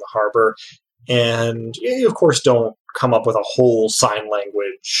standing on the harbor. And you, of course, don't come up with a whole sign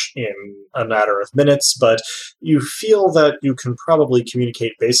language in a matter of minutes, but you feel that you can probably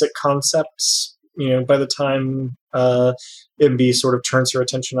communicate basic concepts, by the time Imbi sort of turns her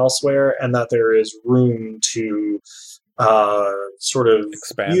attention elsewhere, and that there is room to sort of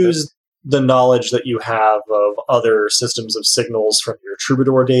use the knowledge that you have of other systems of signals from your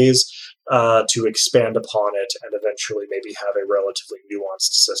troubadour days to expand upon it and eventually maybe have a relatively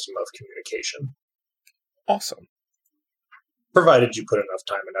nuanced system of communication. Awesome. Provided you put enough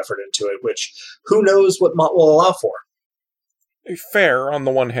time and effort into it, which who knows what Mott will allow for. Fair, on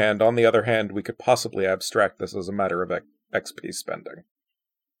the one hand. On the other hand, we could possibly abstract this as a matter of XP spending.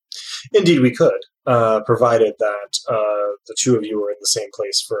 Indeed we could, provided that the two of you are in the same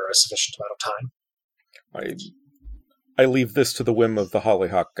place for a sufficient amount of time. I leave this to the whim of the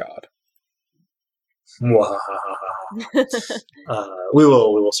Hollyhock God. We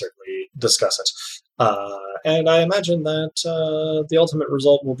will certainly discuss it. And I imagine that the ultimate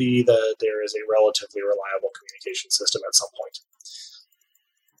result will be that there is a relatively reliable communication system at some point.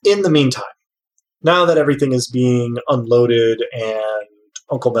 In the meantime, now that everything is being unloaded and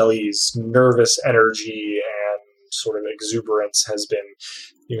Uncle Melly's nervous energy and sort of exuberance has been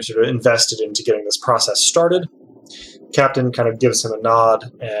sort of invested into getting this process started, Captain kind of gives him a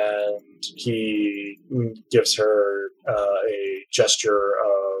nod, and he gives her a gesture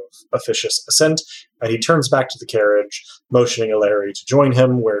of officious assent, and he turns back to the carriage, motioning Ilari to join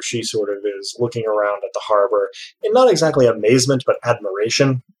him, where she sort of is looking around at the harbor in not exactly amazement, but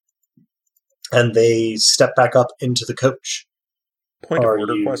admiration. And they step back up into the coach. Point of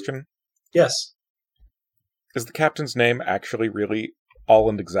order question. Yes. Is the captain's name actually really all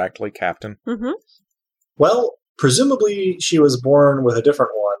and exactly Captain? Mm-hmm. Well, presumably she was born with a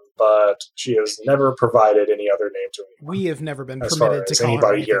different one, but she has never provided any other name to anyone. We have never been As far permitted to as call her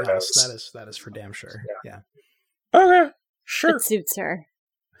anybody anything here else. knows. That is for damn sure. Yeah. Okay, sure. It suits her.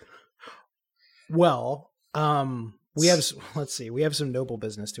 Well, we have, let's see, we have some noble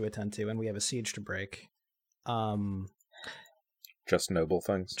business to attend to, and we have a siege to break. Just noble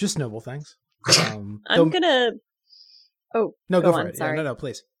things. Just noble things. I'm gonna. Oh no, go for on, it. Sorry. Yeah, no,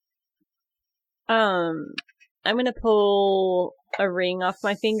 please. I'm gonna pull a ring off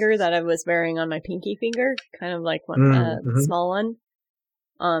my finger that I was wearing on my pinky finger, kind of like one small one.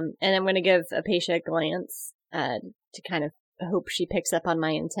 And I'm gonna give Apatia a glance to kind of hope she picks up on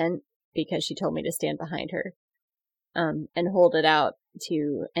my intent, because she told me to stand behind her. And hold it out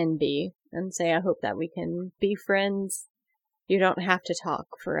to NB and say, I hope that we can be friends. You don't have to talk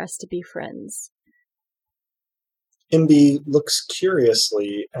for us to be friends. MB looks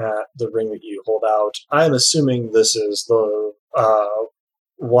curiously at the ring that you hold out. I'm assuming this is the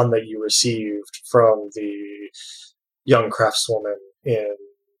one that you received from the young craftswoman in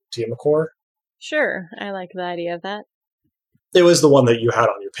Tiamakor. Sure, I like the idea of that. It was the one that you had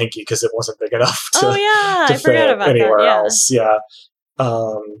on your pinky because it wasn't big enough to, I fit forgot about anywhere that. Yeah. else. Yeah.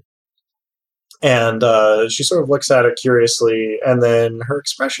 And she sort of looks at it curiously, and then her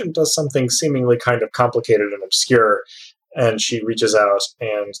expression does something seemingly kind of complicated and obscure, and she reaches out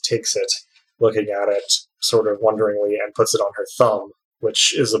and takes it, looking at it sort of wonderingly, and puts it on her thumb,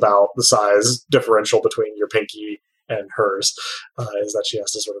 which is about the size differential between your pinky and hers, is that she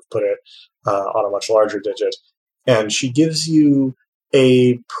has to sort of put it on a much larger digit. And she gives you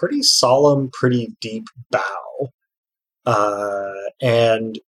a pretty solemn, pretty deep bow.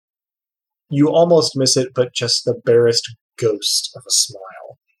 And you almost miss it, but just the barest ghost of a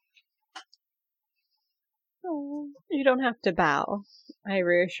smile. Oh, you don't have to bow, I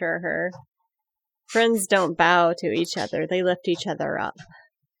reassure her. Friends don't bow to each other, they lift each other up.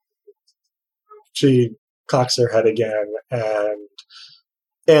 She cocks her head again, and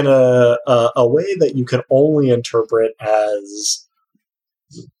in a way that you can only interpret as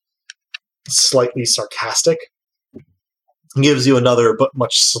slightly sarcastic, gives you another but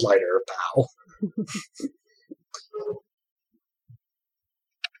much slighter bow.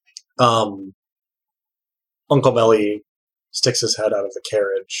 Uncle Melly sticks his head out of the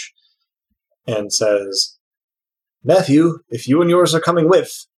carriage and says, "Nephew, if you and yours are coming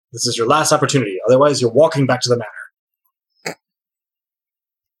with, this is your last opportunity. Otherwise, you're walking back to the manor."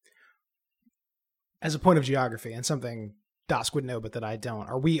 As a point of geography, and something Dosk would know, but that I don't,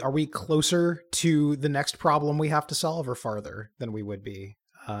 are we closer to the next problem we have to solve, or farther than we would be,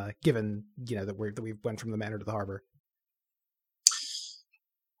 given that we went from the manor to the harbor?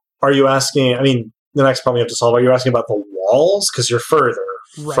 Are you asking? I mean, the next problem you have to solve. Are you asking about the walls? Because you're further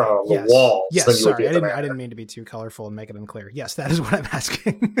from the walls than you would be at the manor. I didn't mean to be too colorful and make it unclear. Yes, that is what I'm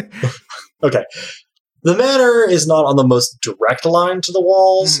asking. Okay. The manor is not on the most direct line to the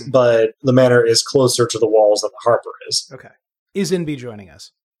walls, but the manor is closer to the walls than the harbor is. Okay. Is NB joining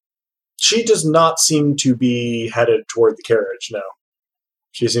us? She does not seem to be headed toward the carriage, no.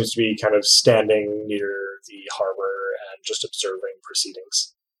 She seems to be kind of standing near the harbor and just observing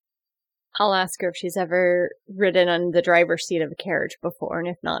proceedings. I'll ask her if she's ever ridden on the driver's seat of a carriage before, and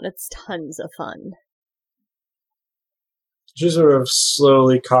if not, it's tons of fun. She sort of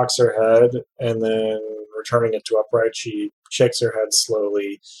slowly cocks her head, and then returning it to upright, she shakes her head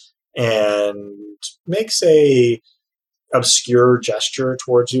slowly and makes a obscure gesture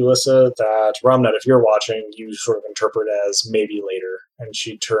towards Ulissa that, Ramnet, if you're watching, you sort of interpret as maybe later, and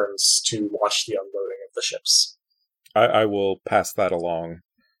she turns to watch the unloading of the ships. I will pass that along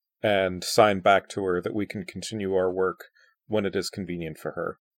and sign back to her that we can continue our work when it is convenient for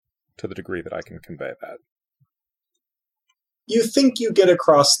her, to the degree that I can convey that. You think you get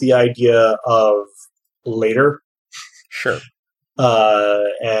across the idea of later. Sure.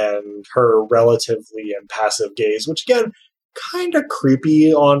 And her relatively impassive gaze, which again, kind of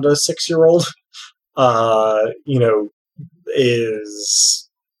creepy on a 6-year-old, is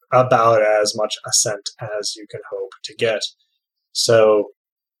about as much assent as you can hope to get. So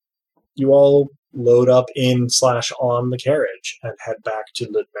you all load up in/on the carriage and head back to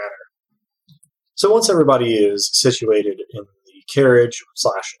Lid Manor. So once everybody is situated in the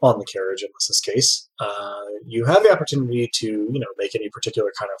carriage/on the carriage in this case, you have the opportunity to, make any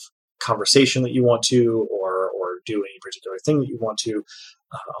particular kind of conversation that you want to, or do any particular thing that you want to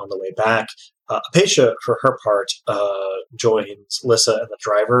on the way back. Apatia, for her part, joins Lissa in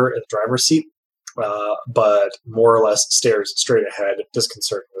the driver's seat, but more or less stares straight ahead,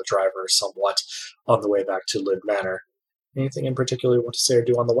 disconcerting the driver somewhat on the way back to Lid Manor. Anything in particular you want to say or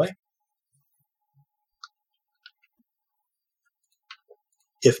do on the way?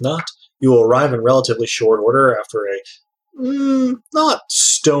 If not, you will arrive in relatively short order after a not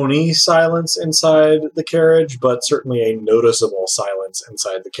stony silence inside the carriage, but certainly a noticeable silence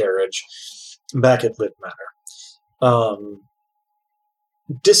inside the carriage back at Lid Manor.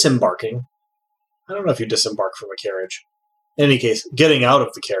 Disembarking. I don't know if you disembark from a carriage. In any case, getting out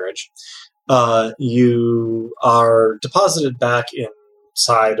of the carriage, you are deposited back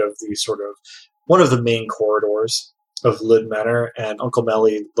inside of the sort of one of the main corridors of Lid Manor, and Uncle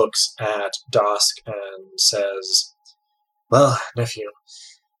Melly looks at Dosk and says, "Well, nephew,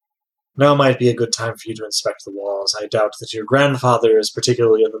 now might be a good time for you to inspect the walls. I doubt that your grandfather is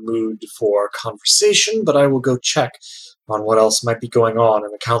particularly in the mood for conversation, but I will go check on what else might be going on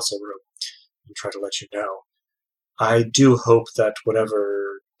in the council room and try to let you know. I do hope that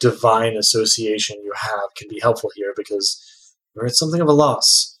whatever divine association you have can be helpful here, because we're at something of a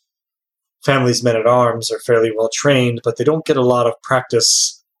loss. Family's men-at-arms are fairly well trained, but they don't get a lot of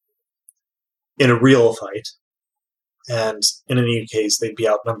practice in a real fight. And in any case, they'd be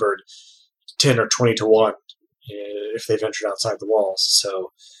outnumbered 10 or 20 to 1 if they ventured outside the walls.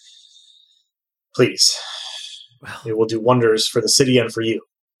 So, please, it will do wonders for the city and for you,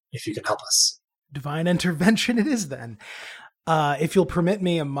 if you can help us." Divine intervention it is, then. If you'll permit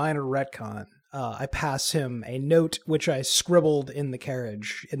me a minor retcon, I pass him a note which I scribbled in the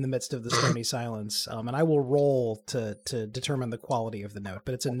carriage in the midst of the stony silence, and I will roll to determine the quality of the note,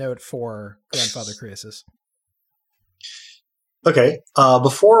 but it's a note for Grandfather Croesus. Okay,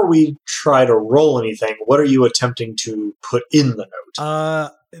 before we try to roll anything, what are you attempting to put in the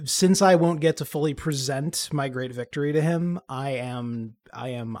note? Since I won't get to fully present my great victory to him, I am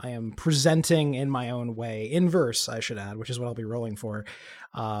presenting in my own way, in verse, I should add, which is what I'll be rolling for,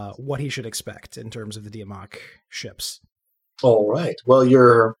 what he should expect in terms of the Diamok ships. All right. Well,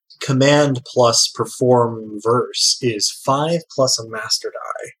 your command plus perform verse is 5 plus a master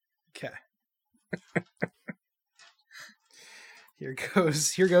die. Okay.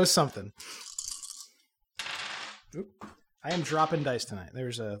 Here goes something. Oop. I am dropping dice tonight.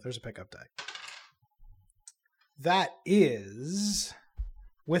 There's a pickup die. That is,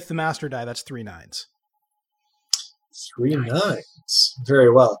 with the master die, that's 3 9s. 3 9s. Very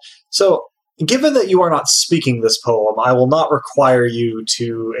well. So, given that you are not speaking this poem, I will not require you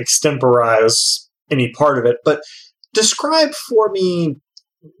to extemporize any part of it, but describe for me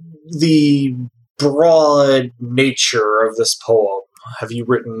the broad nature of this poem. Have you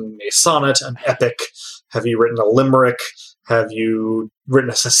written a sonnet, an epic? Have you written a limerick? Have you written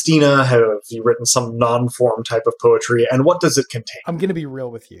a sestina? Have you written some non-form type of poetry? And what does it contain? I'm going to be real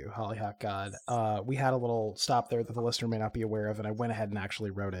with you, Hollyhock God. We had a little stop there that the listener may not be aware of, and I went ahead and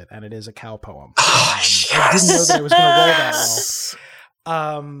actually wrote it, and it is a cow poem. Yes! I didn't know that I was going to roll that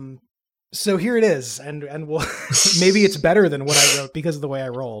well. So here it is, and we'll maybe it's better than what I wrote because of the way I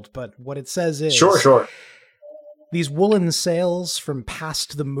rolled, but what it says is... Sure. These woolen sails from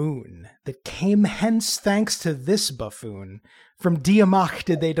past the moon, that came hence thanks to this buffoon, from Diamok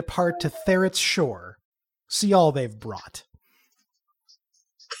did they depart to Therit's shore. See all they've brought.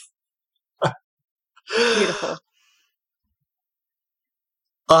 Beautiful.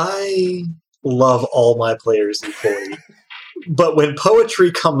 I love all my players equally, but when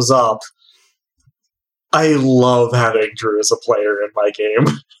poetry comes up, I love having Drew as a player in my game.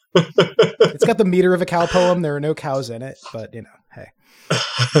 It's got the meter of a cow poem. There are no cows in it, but, hey.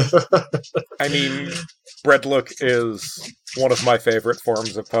 I mean, Breadlook is one of my favorite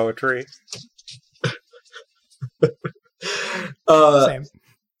forms of poetry. Same.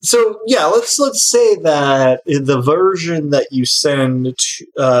 So, yeah, let's say that the version that you send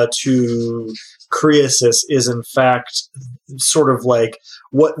to Croesus is, in fact, sort of like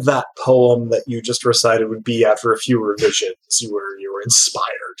what that poem that you just recited would be after a few revisions. You were inspired.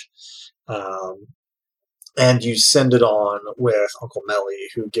 And you send it on with Uncle Melly,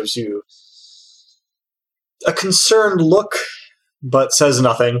 who gives you a concerned look, but says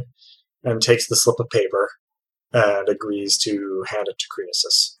nothing, and takes the slip of paper and agrees to hand it to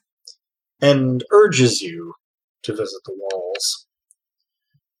Croesus, and urges you to visit the walls.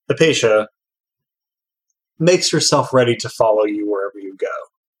 Hypatia makes herself ready to follow you wherever you go.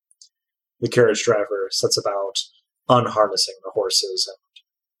 The carriage driver sets about unharnessing the horses and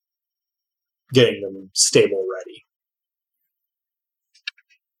getting them stable ready.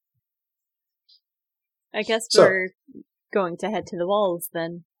 I guess we're going to head to the walls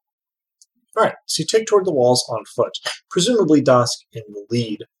then. Alright, so you take toward the walls on foot, presumably Dosk in the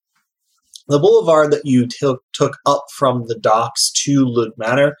lead. The boulevard that you took up from the docks to Lud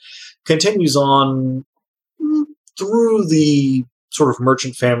Manor continues on through the sort of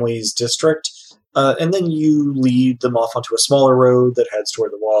merchant families district, and then you lead them off onto a smaller road that heads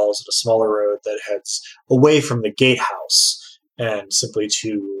toward the walls, and a smaller road that heads away from the gatehouse, and simply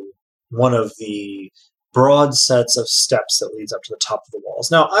to one of the broad sets of steps that leads up to the top of the walls.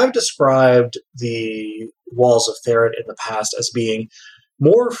 Now, I've described the walls of Theron in the past as being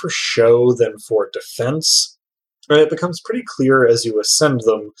more for show than for defense. It becomes pretty clear as you ascend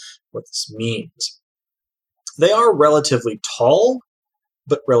them what this means. They are relatively tall,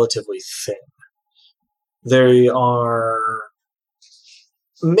 but relatively thin. They are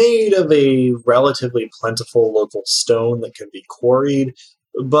made of a relatively plentiful local stone that can be quarried,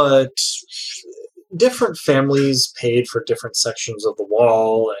 but different families paid for different sections of the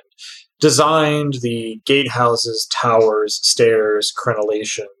wall and designed the gatehouses, towers, stairs,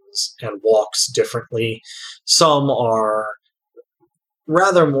 crenellations, and walks differently. Some are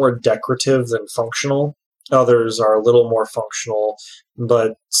rather more decorative than functional. Others are a little more functional,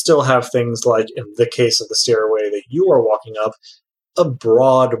 but still have things like, in the case of the stairway that you are walking up, a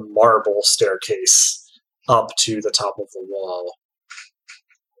broad marble staircase up to the top of the wall.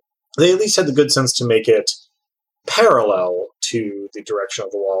 They at least had the good sense to make it parallel to the direction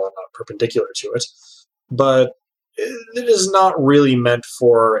of the wall and not perpendicular to it, but it is not really meant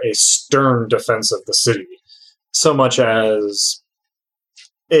for a stern defense of the city, so much as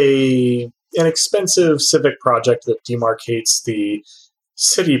an expensive civic project that demarcates the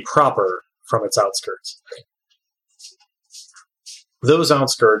city proper from its outskirts. Those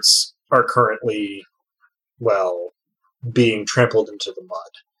outskirts are currently, being trampled into the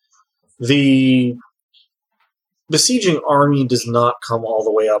mud. The besieging army does not come all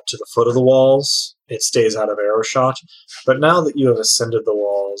the way up to the foot of the walls. It stays out of arrow shot. But now that you have ascended the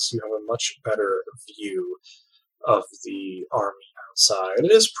walls, you have a much better view of the army outside.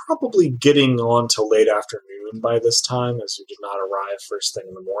 It is probably getting on to late afternoon by this time, as you did not arrive first thing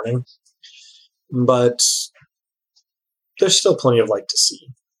in the morning. But there's still plenty of light to see.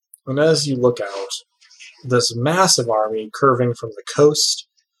 And as you look out, this massive army curving from the coast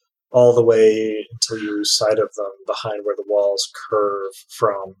all the way until you lose sight of them behind where the walls curve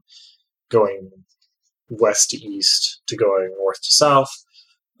from going west to east to going north to south,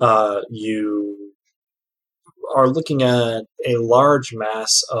 you are looking at a large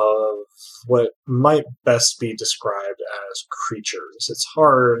mass of what might best be described as creatures. It's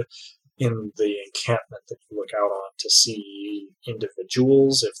hard in the encampment that you look out on to see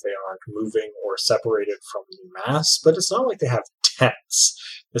individuals if they aren't moving or separated from the mass, but it's not like they have tents.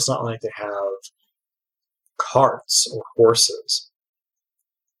 It's not like they have carts or horses.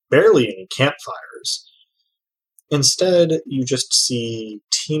 Barely any campfires. Instead, you just see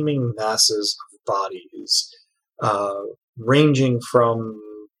teeming masses of bodies, ranging from,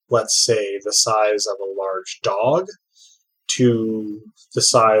 let's say, the size of a large dog to the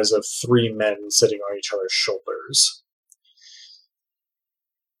size of 3 men sitting on each other's shoulders.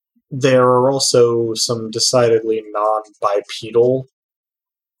 There are also some decidedly non-bipedal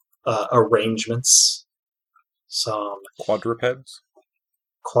arrangements. Some quadrupeds,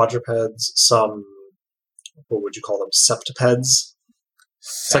 some, what would you call them, septipeds?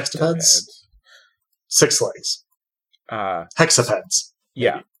 Sextipeds? 6 legs. Hexapeds.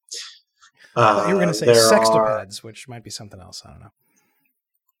 Yeah. I thought you were going to say sextipeds, which might be something else. I don't know.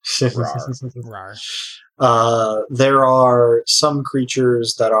 Rar. There are some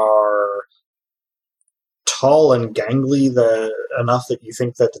creatures that are tall and gangly enough that you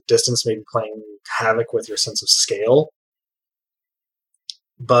think that the distance may be playing havoc with your sense of scale.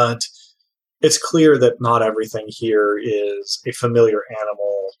 But it's clear that not everything here is a familiar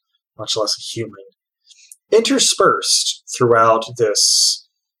animal, much less a human. Interspersed throughout this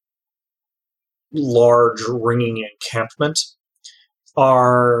large ringing encampment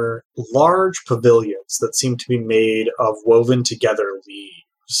are large pavilions that seem to be made of woven together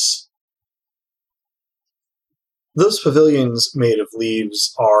leaves. Those pavilions made of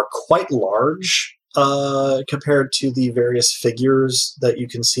leaves are quite large compared to the various figures that you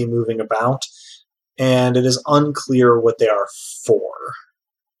can see moving about, and it is unclear what they are for,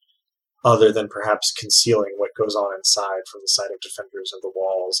 other than perhaps concealing what goes on inside from the sight of defenders of the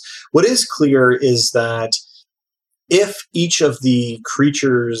walls. What is clear is that if each of the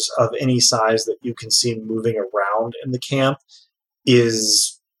creatures of any size that you can see moving around in the camp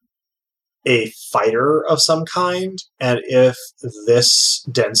is a fighter of some kind, and if this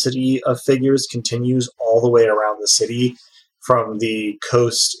density of figures continues all the way around the city, from the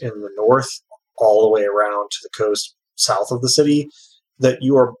coast in the north all the way around to the coast south of the city, that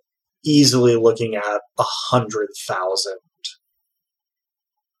you are easily looking at 100,000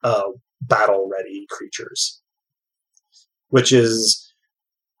 battle-ready creatures, which is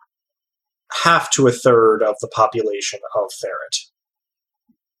half to a third of the population of Ferret.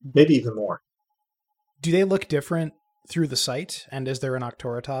 Maybe even more. Do they look different through the sight? And is there an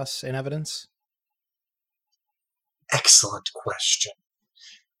Octoritas in evidence? Excellent question.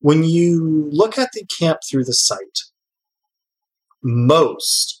 When you look at the camp through the sight,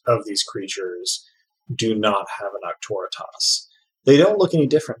 most of these creatures do not have an Octoritas. They don't look any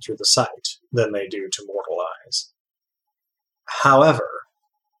different through the sight than they do to mortal eyes. However,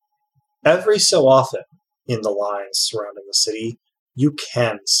 every so often in the lines surrounding the city, you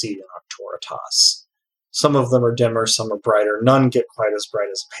can see an Octoritas. Some of them are dimmer, some are brighter. None get quite as bright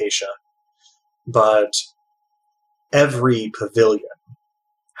as Acacia. But every pavilion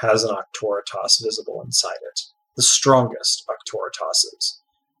has an Octoritas visible inside it. The strongest Octoritases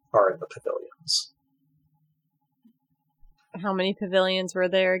are in the pavilions. How many pavilions were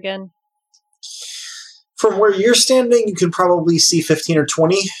there again? From where you're standing, you can probably see 15 or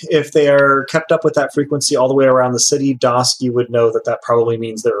 20. If they are kept up with that frequency all the way around the city, Dosk, you would know that that probably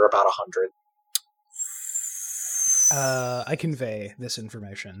means there are about 100. I convey this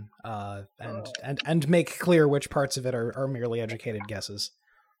information and make clear which parts of it are merely educated guesses.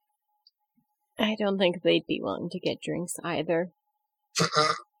 I don't think they'd be willing to get drinks either.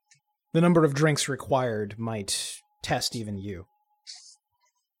 The number of drinks required might test even you.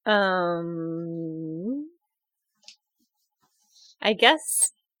 I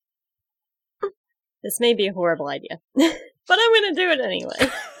guess this may be a horrible idea, but I'm going to do it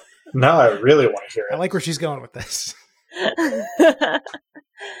anyway. Now I really want to hear it. I like where she's going with this.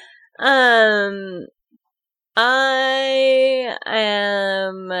 I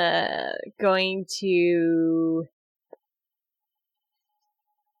am going to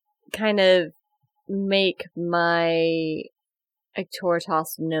kind of make my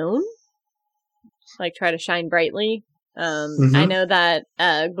Octoritas known. Like, try to shine brightly. I know that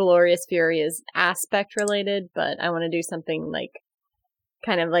Glorious Fury is aspect related, but I want to do something like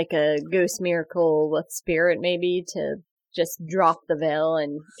kind of like a Ghost Miracle with Spirit, maybe, to just drop the veil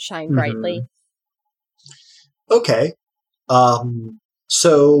and shine brightly. Okay.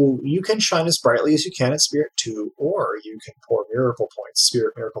 So you can shine as brightly as you can at Spirit 2, or you can pour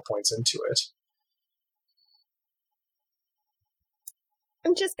Spirit Miracle Points into it.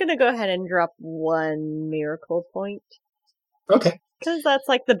 I'm just gonna go ahead and drop 1 miracle point. Okay. Because that's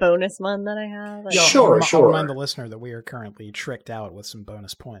like the bonus one that I have. Sure. I'll remind the listener that we are currently tricked out with some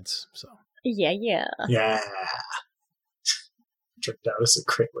bonus points. So Yeah. Tricked out is a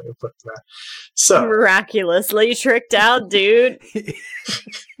great way of putting that. So miraculously tricked out, dude.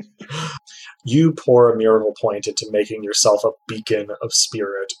 You pour a miracle point into making yourself a beacon of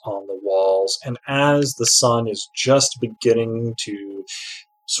spirit on the walls, and as the sun is just beginning to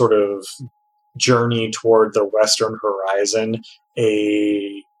sort of journey toward the western horizon,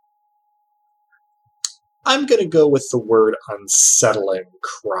 I'm going to go with the word unsettling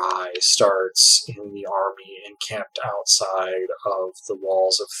cry starts in the army encamped outside of the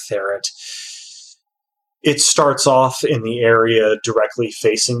walls of Ferret. It starts off in the area directly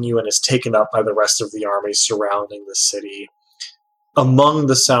facing you and is taken up by the rest of the army surrounding the city. Among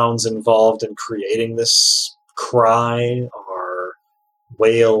the sounds involved in creating this cry are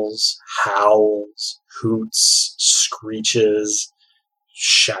wails, howls, hoots, screeches,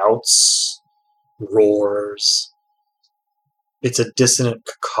 shouts, roars. It's a dissonant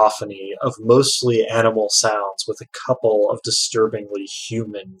cacophony of mostly animal sounds with a couple of disturbingly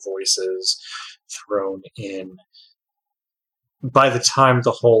human voices thrown in. By the time the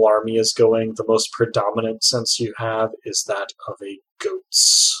whole army is going, the most predominant sense you have is that of a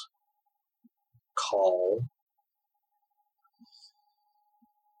goat's call.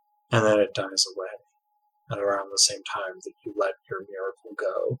 And then it dies away at around the same time that you let your miracle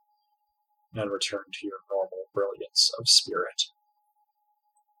go and return to your normal brilliance of spirit.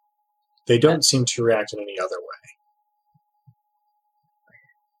 They don't seem to react in any other way.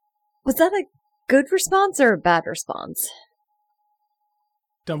 Was that a good response or a bad response?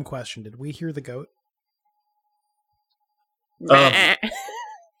 Dumb question. Did we hear the goat? Um, I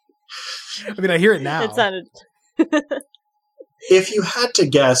mean, I hear it now. It sounded... If you had to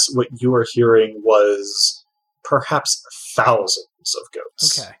guess, what you were hearing was perhaps thousands of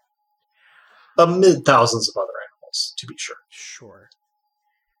goats. Okay. Amid thousands of other animals, to be sure. Sure.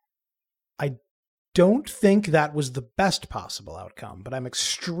 I don't think that was the best possible outcome, but I'm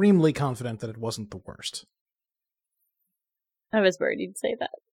extremely confident that it wasn't the worst. I was worried you'd say that.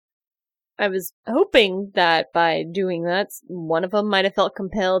 I was hoping that by doing that, one of them might have felt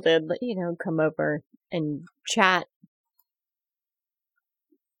compelled to, come over and chat.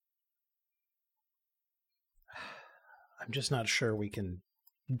 I'm just not sure we can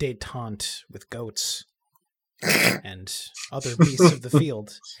détente with goats and other beasts of the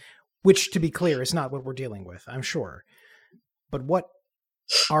field, which, to be clear, is not what we're dealing with, I'm sure. But what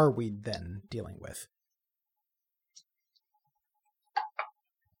are we then dealing with?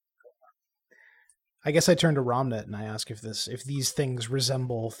 I guess I turn to Romnet and I ask if these things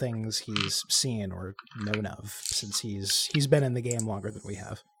resemble things he's seen or known of, since he's been in the game longer than we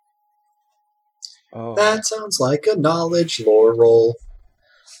have. Oh. That sounds like a knowledge lore roll.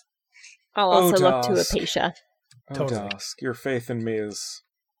 I'll also look to Apatia. Totally. Dusk, your faith in me is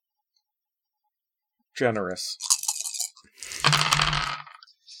generous.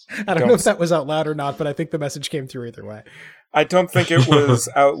 I don't know if that was out loud or not, but I think the message came through either way. I don't think it was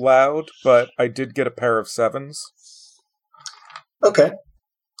out loud, but I did get a pair of 7s. Okay.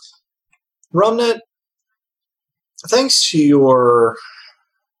 Romnet, thanks to your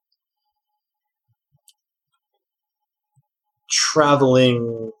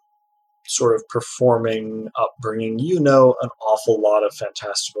traveling, sort of performing upbringing, you know an awful lot of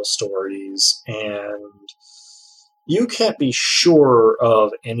fantastical stories, and you can't be sure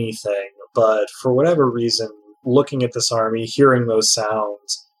of anything, but for whatever reason, looking at this army, hearing those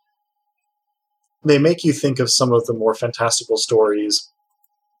sounds, they make you think of some of the more fantastical stories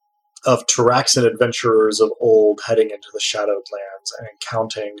of Taraxan adventurers of old heading into the Shadowed Lands and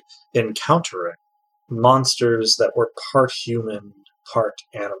encountering monsters that were part human, part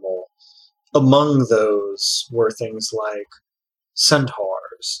animal. Among those were things like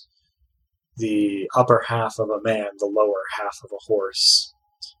centaurs, the upper half of a man, the lower half of a horse.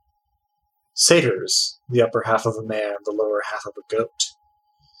 Satyrs, the upper half of a man, the lower half of a goat.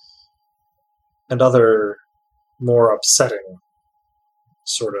 And other more upsetting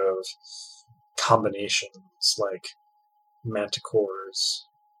sort of combinations like manticores,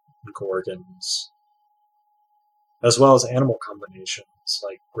 gorgons, as well as animal combinations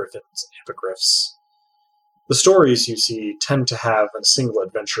like griffins and hippogriffs. The stories you see tend to have a single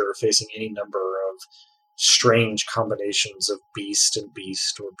adventurer facing any number of strange combinations of beast and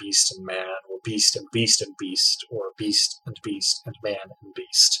beast, or beast and man, or beast and beast and beast, or beast and man and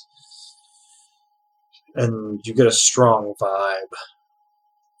beast. And you get a strong vibe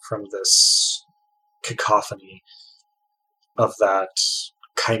from this cacophony of that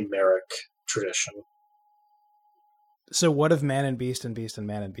chimeric tradition. So what of man and beast and beast and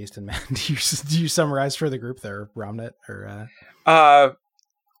man and beast and man? Do you summarize for the group there, Romnet? Or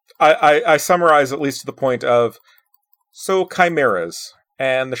I summarize at least to the point of, so chimeras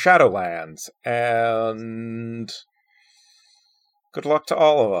and the Shadowlands, and good luck to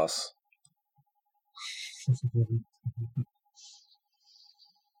all of us.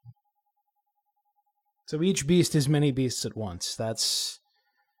 So each beast is many beasts at once. That's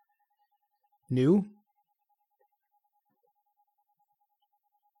new?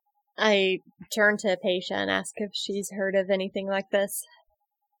 I turn to Apatia and ask if she's heard of anything like this.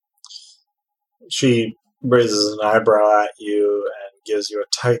 She raises an eyebrow at you and gives you a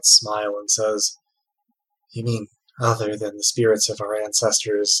tight smile and says, "You mean other than the spirits of our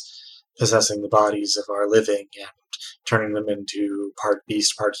ancestors possessing the bodies of our living and turning them into part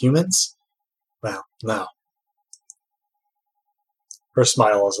beast, part humans? Well, no." Her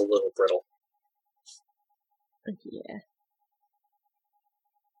smile is a little brittle. Yeah.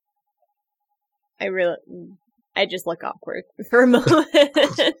 I just look awkward for a moment.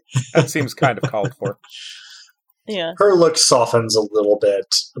 That seems kind of called for. Yeah. Her look softens a little bit,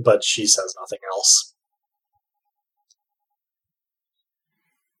 but she says nothing else.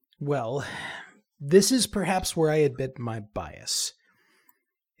 Well, this is perhaps where I admit my bias.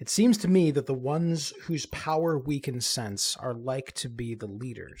 It seems to me that the ones whose power we can sense are like to be the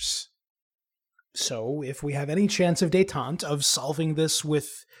leaders. So, if we have any chance of détente, of solving this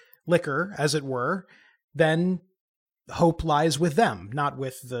with liquor, as it were, then hope lies with them, not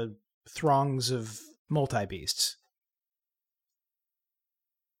with the throngs of multi-beasts.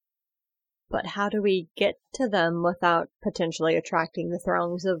 But how do we get to them without potentially attracting the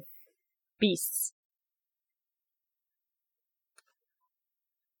throngs of beasts?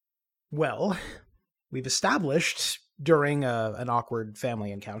 Well, we've established during an awkward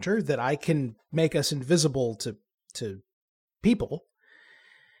family encounter that I can make us invisible to people.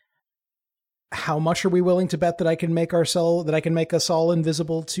 How much are we willing to bet that I can make us all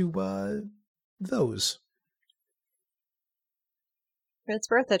invisible to those? It's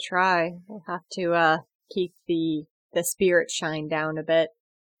worth a try. We'll have to keep the spirit shine down a bit.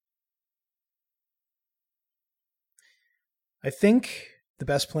 I think the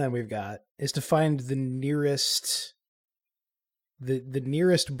best plan we've got is to find the nearest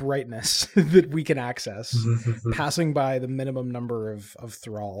brightness that we can access, passing by the minimum number of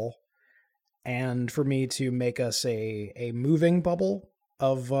thrall, and for me to make us a moving bubble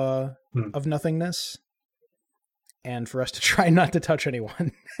of nothingness, and for us to try not to touch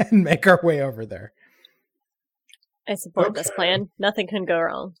anyone and make our way over there. I support this plan. Nothing can go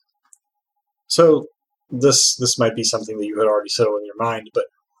wrong. So this might be something that you had already settled in your mind, but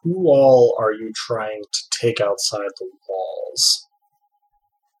who all are you trying to take outside the walls?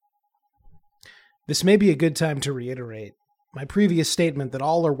 This may be a good time to reiterate my previous statement that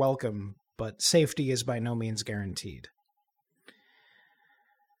all are welcome, but safety is by no means guaranteed.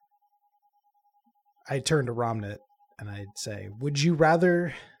 I turn to Romnit and I'd say, would you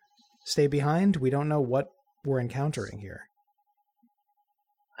rather stay behind? We don't know what we're encountering here.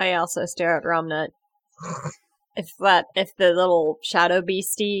 I also stare at Romnut. If the little shadow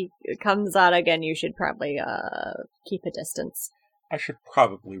beastie comes out again, you should probably keep a distance. I should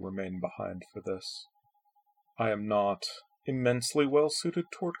probably remain behind for this. I am not immensely well suited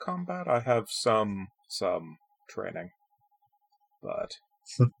toward combat. I have some training, but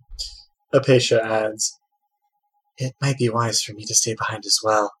Apatia adds, "It might be wise for me to stay behind as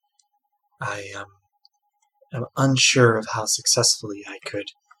well. I am unsure of how successfully I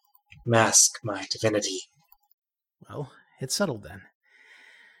could mask my divinity." Well, it's settled then.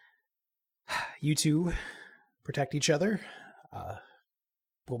 You two protect each other.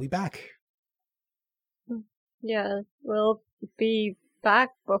 We'll be back. Yeah, we'll be back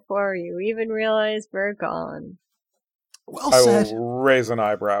before you even realize we're gone. Well I said. will raise an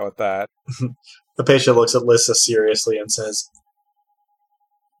eyebrow at that. Apatia looks at Lissa seriously and says,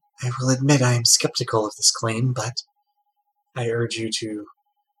 "I will admit I am skeptical of this claim, but I urge you to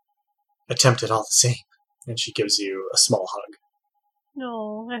attempt it all the same." And she gives you a small hug.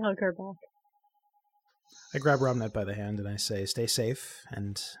 No, I hug her back. I grab Romnut by the hand and I say, stay safe,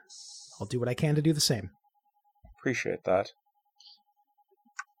 and I'll do what I can to do the same. Appreciate that.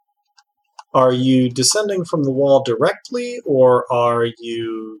 Are you descending from the wall directly, or are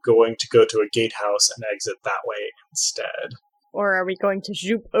you going to go to a gatehouse and exit that way instead? Or are we going to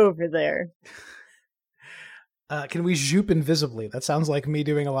zoop over there? Can we zoop invisibly? That sounds like me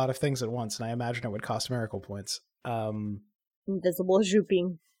doing a lot of things at once, and I imagine it would cost miracle points. Invisible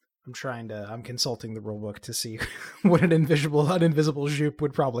zooping. I'm consulting the rulebook to see what an invisible zoop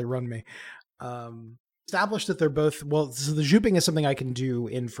would probably run me. Established that they're both, so the zooping is something I can do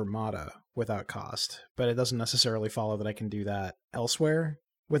in Fermata without cost, but it doesn't necessarily follow that I can do that elsewhere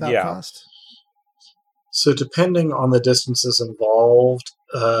without cost. So depending on the distances involved,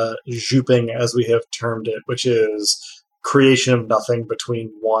 zooping, as we have termed it, which is creation of nothing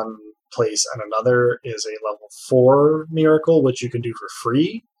between one place and another, is a level 4 miracle, which you can do for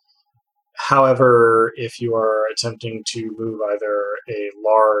free. However, if you are attempting to move either a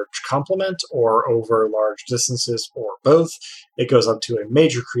large complement or over large distances or both, it goes up to a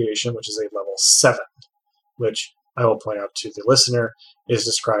major creation, which is a level 7, which I will point out to the listener is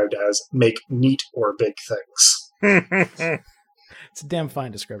described as make neat or big things. It's a damn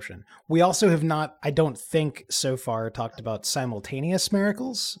fine description. We also have not, I don't think so far, talked about simultaneous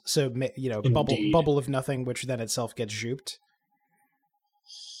miracles. So, bubble of nothing, which then itself gets zooped.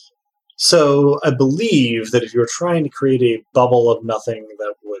 So I believe that if you're trying to create a bubble of nothing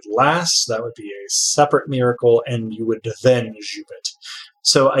that would last, that would be a separate miracle, and you would then zoop it.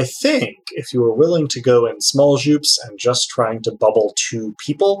 So I think if you were willing to go in small zoops and just trying to bubble 2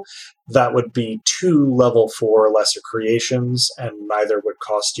 people, that would be 2 level 4 lesser creations, and neither would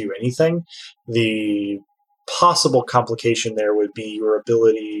cost you anything. The possible complication there would be your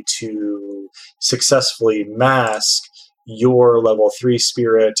ability to successfully mask your level 3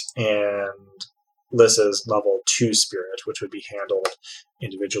 spirit and Lissa's level 2 spirit, which would be handled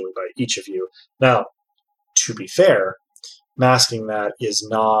individually by each of you. Now, to be fair, masking that is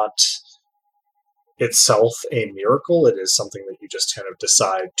not itself a miracle. It is something that you just kind of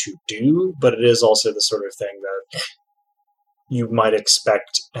decide to do, but it is also the sort of thing that you might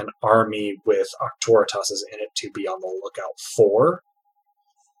expect an army with Arctoritas in it to be on the lookout for.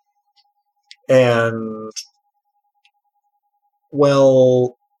 And,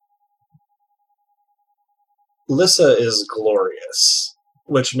 well, Lissa is glorious,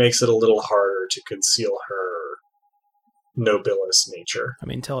 which makes it a little harder to conceal her nobilis nature. I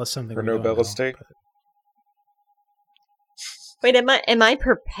mean, tell us something. Her nobilis state? Wait, am I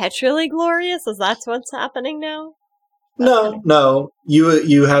perpetually glorious? Is that what's happening now? No.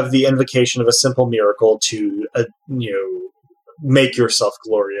 You have the invocation of a simple miracle to, make yourself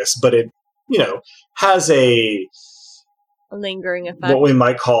glorious, but it, has a lingering effect. what we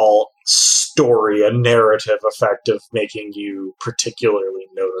might call story, a narrative effect of making you particularly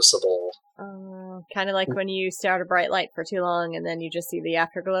noticeable. Kind of like when you stare at a bright light for too long and then you just see the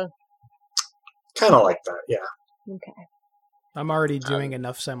afterglow. Kind of like that, yeah. Okay. I'm already doing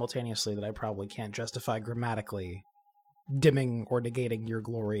enough simultaneously that I probably can't justify grammatically dimming or negating your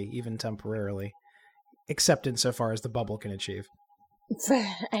glory, even temporarily, except insofar as the bubble can achieve.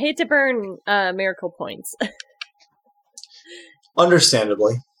 I hate to burn miracle points.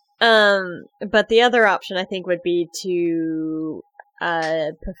 Understandably. But the other option I think would be to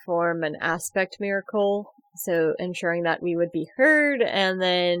perform an aspect miracle, so ensuring that we would be heard, and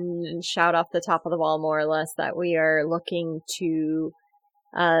then shout off the top of the wall more or less that we are looking to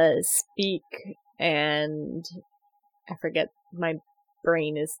speak, and I forget, my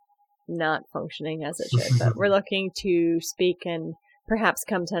brain is not functioning as it should, but we're looking to speak and perhaps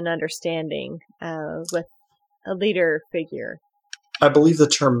come to an understanding with a leader figure. I believe the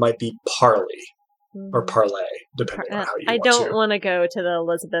term might be parley, or parlay, depending on how you I want don't to. want to go to the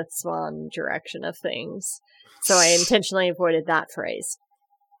Elizabeth Swann direction of things, so I intentionally avoided that phrase.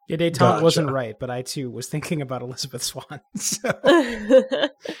 Yeah, Détente Gotcha. wasn't right, but I too was thinking about Elizabeth Swann. So.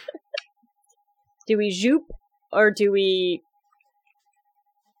 Do we zoop or do we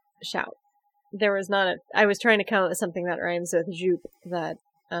shout? There was not I was trying to come up with something that rhymes with zoop that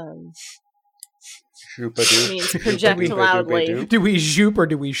means project loudly. Do we zoop or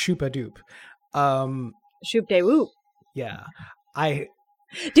do we shoop-a-doop? Shoop de whoop. Yeah.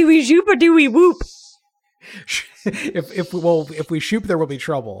 Do we zoop or do we whoop? If we shoop, there will be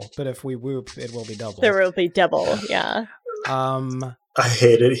trouble, but if we whoop, it will be double. There will be double, yeah. I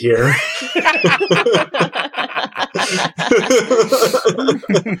hate it here.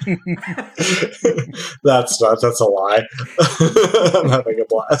 That's a lie. I'm having a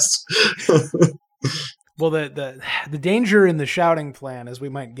blast. Well, the danger in the shouting plan is we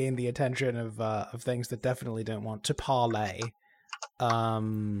might gain the attention of things that definitely don't want to parlay. I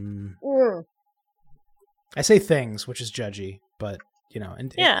say things, which is judgy, but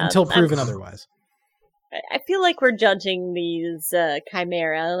until proven otherwise. I feel like we're judging these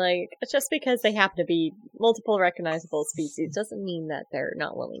chimera, like, just because they happen to be multiple recognizable species doesn't mean that they're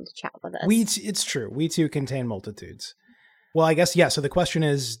not willing to chat with us. It's true. We too contain multitudes. Well, I guess, yeah, so the question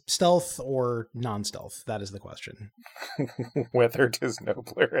is stealth or non-stealth? That is the question. Whether 'tis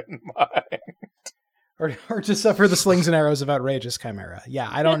nobler in mind. Or to suffer the slings and arrows of outrageous chimera. Yeah,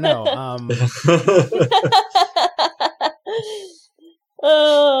 I don't know.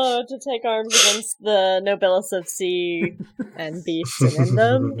 Oh, to take arms against the nobilis of sea and beasts and in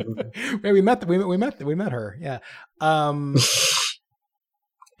them. Yeah, we met her. Yeah.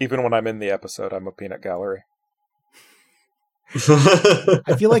 Even when I'm in the episode, I'm a peanut gallery.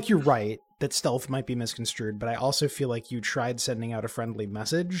 I feel like you're right that stealth might be misconstrued, but I also feel like you tried sending out a friendly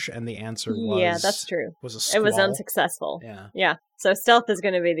message, and the answer was that's true. Was a squall. It was unsuccessful. Yeah. So stealth is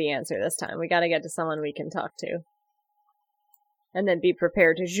going to be the answer this time. We got to get to someone we can talk to. And then be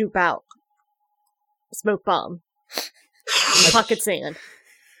prepared to zoop out. Smoke bomb. Pocket sand.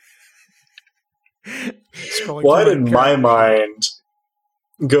 Why did my mind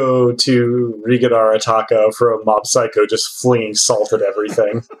go to Rigan Arataka from Mob Psycho just flinging salt at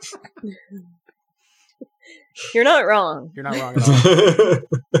everything? You're not wrong. You're not wrong at all.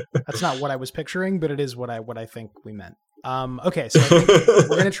 That's not what I was picturing, but it is what I think we meant. Okay, so I think we're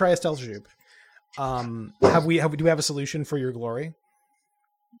going to try a stealth zoop. Do we have a solution for your glory?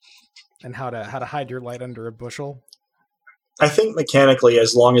 And how to hide your light under a bushel? I think mechanically,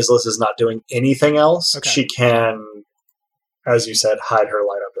 as long as Liz is not doing anything else, she can, as you said, hide her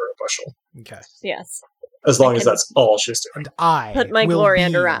light under a bushel. Okay. Yes. As long as that's all she's doing. And I put my glory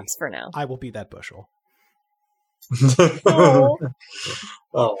under wraps for now. I will be that bushel.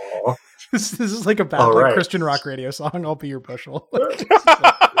 Oh. This is like a bad Christian rock radio song. I'll be your bushel.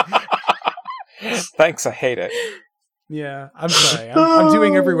 Thanks, I hate it. Yeah, I'm sorry. I'm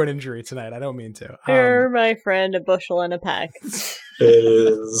doing everyone injury tonight. I don't mean to. You're my friend, a bushel and a peck.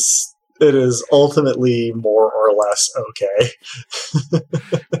 It is ultimately more or less okay.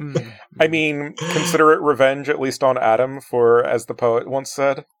 I mean, consider it revenge, at least on Adam, for, as the poet once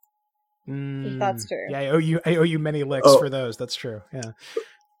said. That's true. Yeah, I owe you many licks for those. That's true. Yeah.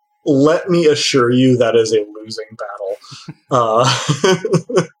 Let me assure you that is a losing battle.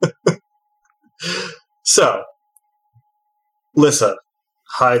 So, Lissa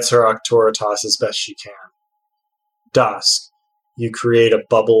hides her Octoritas as best she can. Dusk, you create a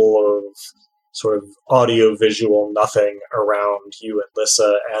bubble of sort of audio-visual nothing around you and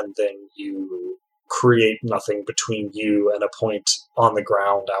Lissa, and then you create nothing between you and a point on the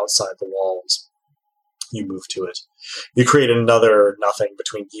ground outside the walls. You move to it. You create another nothing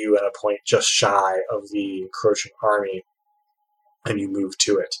between you and a point just shy of the encroaching army, and you move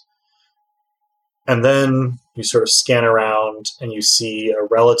to it. And then you sort of scan around, and you see a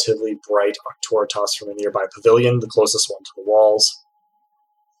relatively bright Octoritas from a nearby pavilion, the closest one to the walls.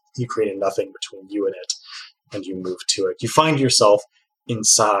 You create a nothing between you and it, and you move to it. You find yourself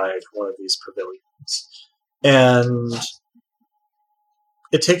inside one of these pavilions. And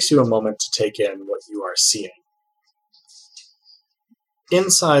it takes you a moment to take in what you are seeing.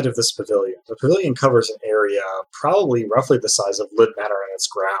 Inside of this pavilion, the pavilion covers an area probably roughly the size of Lid Manor and its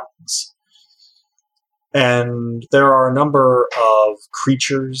grounds. And there are a number of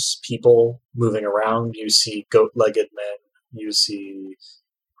creatures, people moving around. You see goat-legged men. You see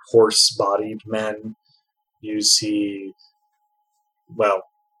horse-bodied men. You see, well,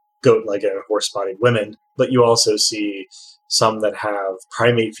 goat-legged and horse-bodied women. But you also see some that have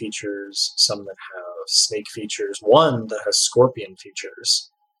primate features, some that have snake features, one that has scorpion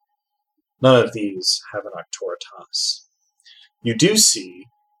features. None of these have an Octoritas. You do see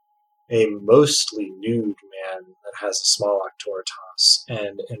a mostly nude man that has a small Octoritas,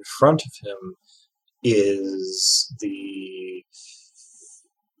 and in front of him is the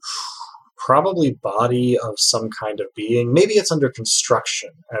probably body of some kind of being. Maybe it's under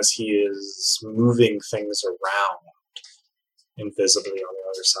construction as he is moving things around invisibly on the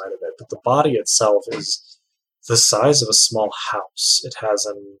other side of it. But the body itself is the size of a small house. It has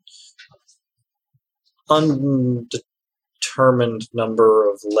an undetermined number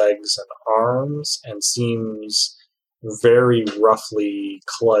of legs and arms and seems very roughly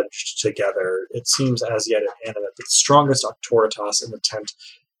kludged together. It seems as yet inanimate. The strongest Octoritas in the tent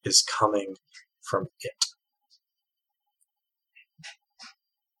is coming from it.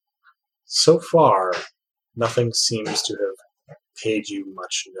 So far, nothing seems to have paid you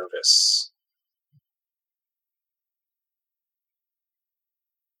much notice.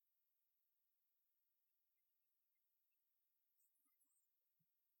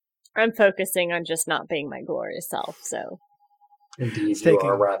 I'm focusing on just not being my glorious self, so... Indeed, you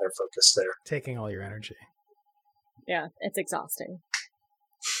are rather focused there. Taking all your energy. Yeah, it's exhausting.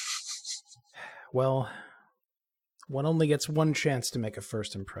 Well, one only gets one chance to make a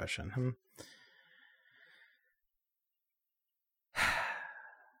first impression.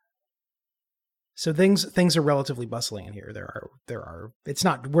 So things are relatively bustling in here. There are. It's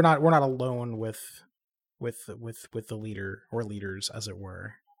not. We're not alone with the leader or leaders, as it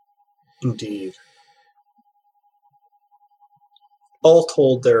were. Indeed. All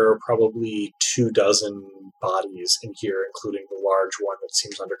told, there are probably 24 bodies in here, including the large one that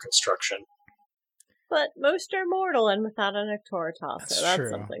seems under construction. But most are mortal and without an Octoritas, so that's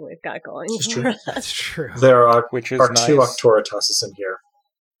something we've got going for us. That's true. There are nice. 2 Octoritases in here.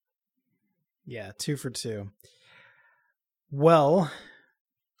 Yeah, 2 for 2. Well,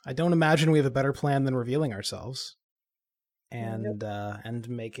 I don't imagine we have a better plan than revealing ourselves and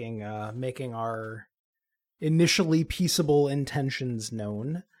making our initially peaceable intentions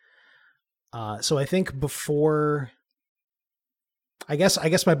known. So I think before, I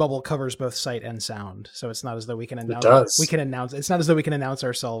guess my bubble covers both sight and sound, so it's not as though we can announce. It does. It's not as though we can announce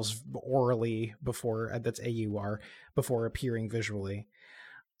ourselves orally before that's AUR before appearing visually.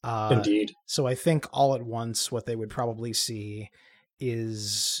 Indeed. So I think all at once what they would probably see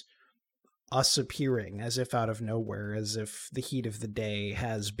is us appearing as if out of nowhere, as if the heat of the day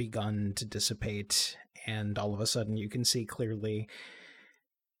has begun to dissipate, and all of a sudden you can see clearly.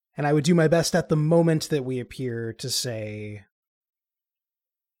 And I would do my best at the moment that we appear to say,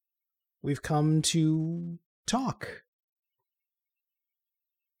 "We've come to talk."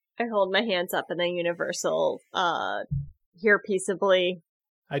 I hold my hands up in a universal, here peaceably.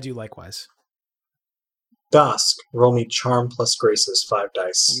 I do likewise. Dosk, roll me charm plus graces, 5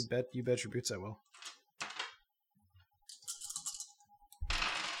 dice. You bet your boots I will.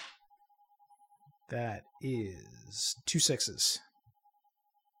 That is 2 6s.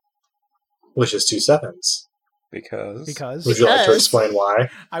 Which is 2 7s. Because Would you like to explain why?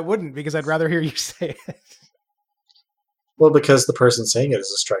 I wouldn't, because I'd rather hear you say it. Well, because the person saying it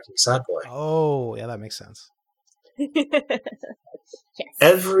is a striking sad boy. Oh, yeah, that makes sense. Yes.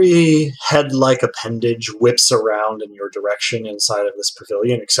 Every head-like appendage whips around in your direction inside of this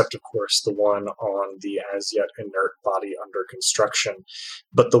pavilion, except, of course, the one on the as-yet inert body under construction.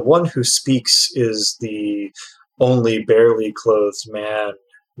 But the one who speaks is the only barely clothed man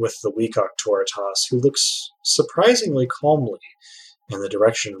with the weak Octoritas, who looks surprisingly calmly in the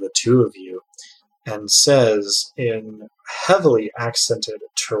direction of the two of you, and says in heavily accented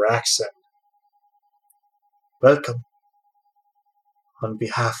Taraxan, "Welcome. On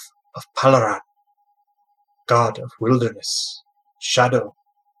behalf of Palaran, god of wilderness, shadow,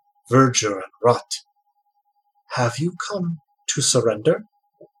 verdure, and rot, have you come to surrender?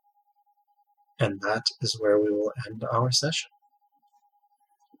 And that is where we will end our session.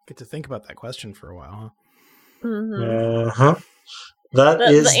 Get to think about that question for a while, huh? Mm-hmm. Uh-huh. That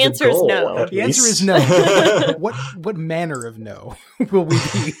is the answer is goal, no. The answer is no. What manner of no will we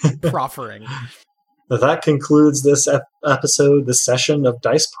be proffering? That concludes this episode, this session of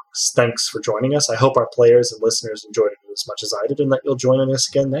Dice Punks. Thanks for joining us. I hope our players and listeners enjoyed it as much as I did, and that you'll join us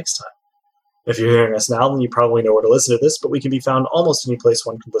again next time. If you're hearing us now, then you probably know where to listen to this, but we can be found almost any place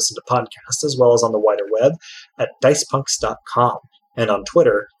one can listen to podcasts, as well as on the wider web at dicepunks.com, and on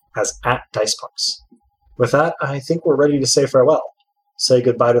Twitter as @dicepunks. With that, I think we're ready to say farewell. Say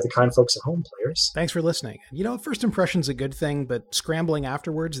goodbye to the kind folks at home, players. Thanks for listening. First impression's a good thing, but scrambling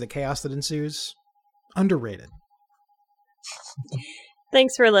afterwards, the chaos that ensues, underrated.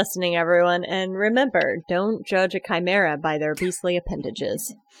 Thanks for listening, everyone, and remember, don't judge a chimera by their beastly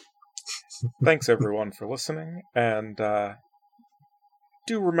appendages. Thanks, everyone, for listening, and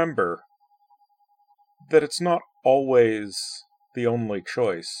do remember that it's not always the only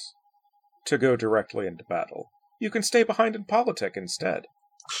choice to go directly into battle. You can stay behind and politic instead.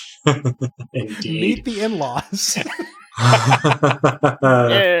 Indeed. Meet the in-laws.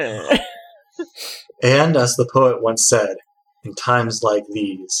 And as the poet once said, in times like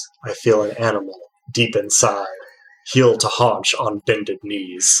these, I feel an animal deep inside, heel to haunch on bended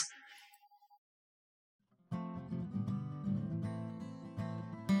knees.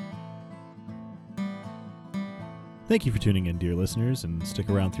 Thank you for tuning in, dear listeners, and stick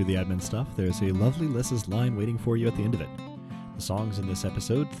around through the admin stuff. There's a lovely Lissa's line waiting for you at the end of it. The songs in this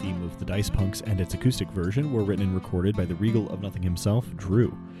episode, theme of the Dice Punks and its acoustic version, were written and recorded by the Regal of Nothing himself,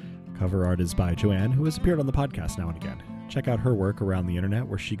 Drew. Cover art is by Joanne, who has appeared on the podcast now and again. Check out her work around the internet,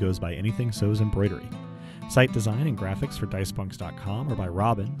 where she goes by Anything Sews Embroidery. Site design and graphics for dicepunks.com are by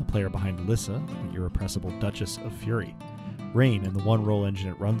Robin, the player behind Lissa, the irrepressible Duchess of Fury. Rain and the one roll engine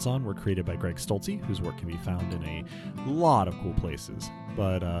it runs on were created by Greg Stolze, whose work can be found in a lot of cool places,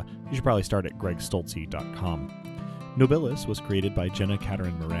 but you should probably start at gregstolze.com. Nobilis was created by Jenna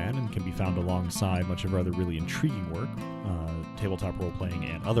Caterin Moran and can be found alongside much of her other really intriguing work, tabletop role-playing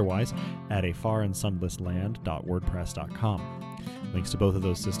and otherwise, at a farandsunlessland.wordpress.com. Links to both of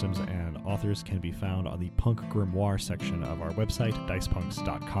those systems and authors can be found on the Punk Grimoire section of our website,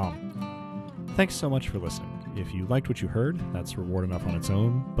 dicepunks.com. Thanks so much for listening. If you liked what you heard, that's reward enough on its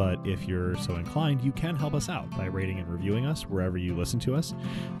own, but if you're so inclined, you can help us out by rating and reviewing us wherever you listen to us,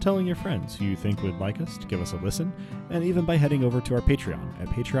 telling your friends who you think would like us to give us a listen, and even by heading over to our Patreon at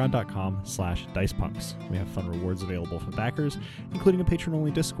patreon.com/dicepunks. We have fun rewards available for backers, including a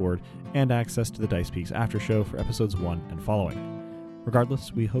patron-only Discord and access to the Dice Peaks after show for episodes 1 and following.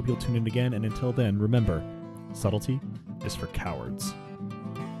 Regardless, we hope you'll tune in again, and until then, remember, subtlety is for cowards.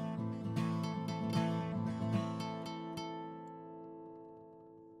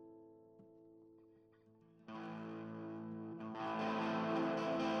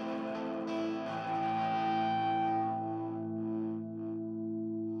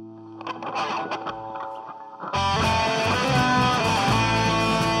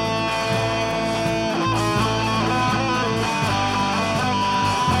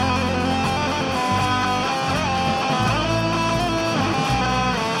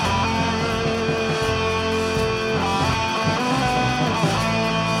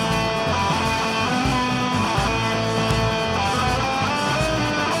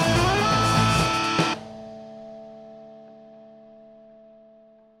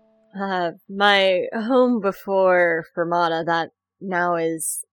 My home before Fermata, that now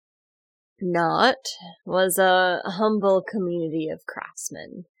is not, was a humble community of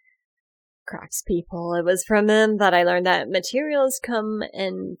craftsmen. Craftspeople. It was from them that I learned that materials come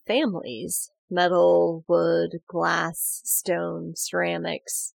in families. Metal, wood, glass, stone,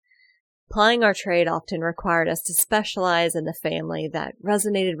 ceramics. Plying our trade often required us to specialize in the family that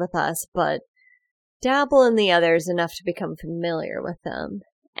resonated with us, but dabble in the others enough to become familiar with them.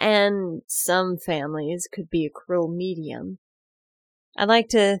 And some families could be a cruel medium. I like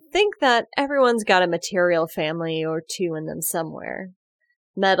to think that everyone's got a material family or two in them somewhere.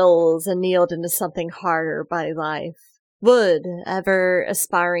 Metals annealed into something harder by life. Wood, ever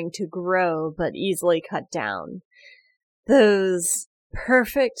aspiring to grow but easily cut down. Those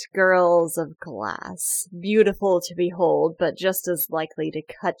perfect girls of glass, beautiful to behold but just as likely to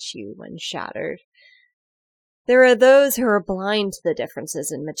cut you when shattered. There are those who are blind to the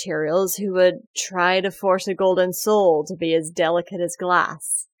differences in materials who would try to force a golden soul to be as delicate as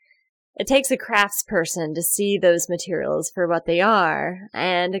glass. It takes a craftsperson to see those materials for what they are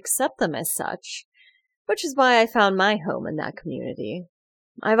and accept them as such, which is why I found my home in that community.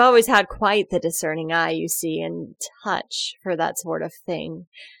 I've always had quite the discerning eye, you see, and touch for that sort of thing.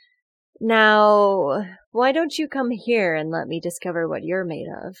 Now, why don't you come here and let me discover what you're made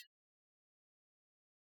of?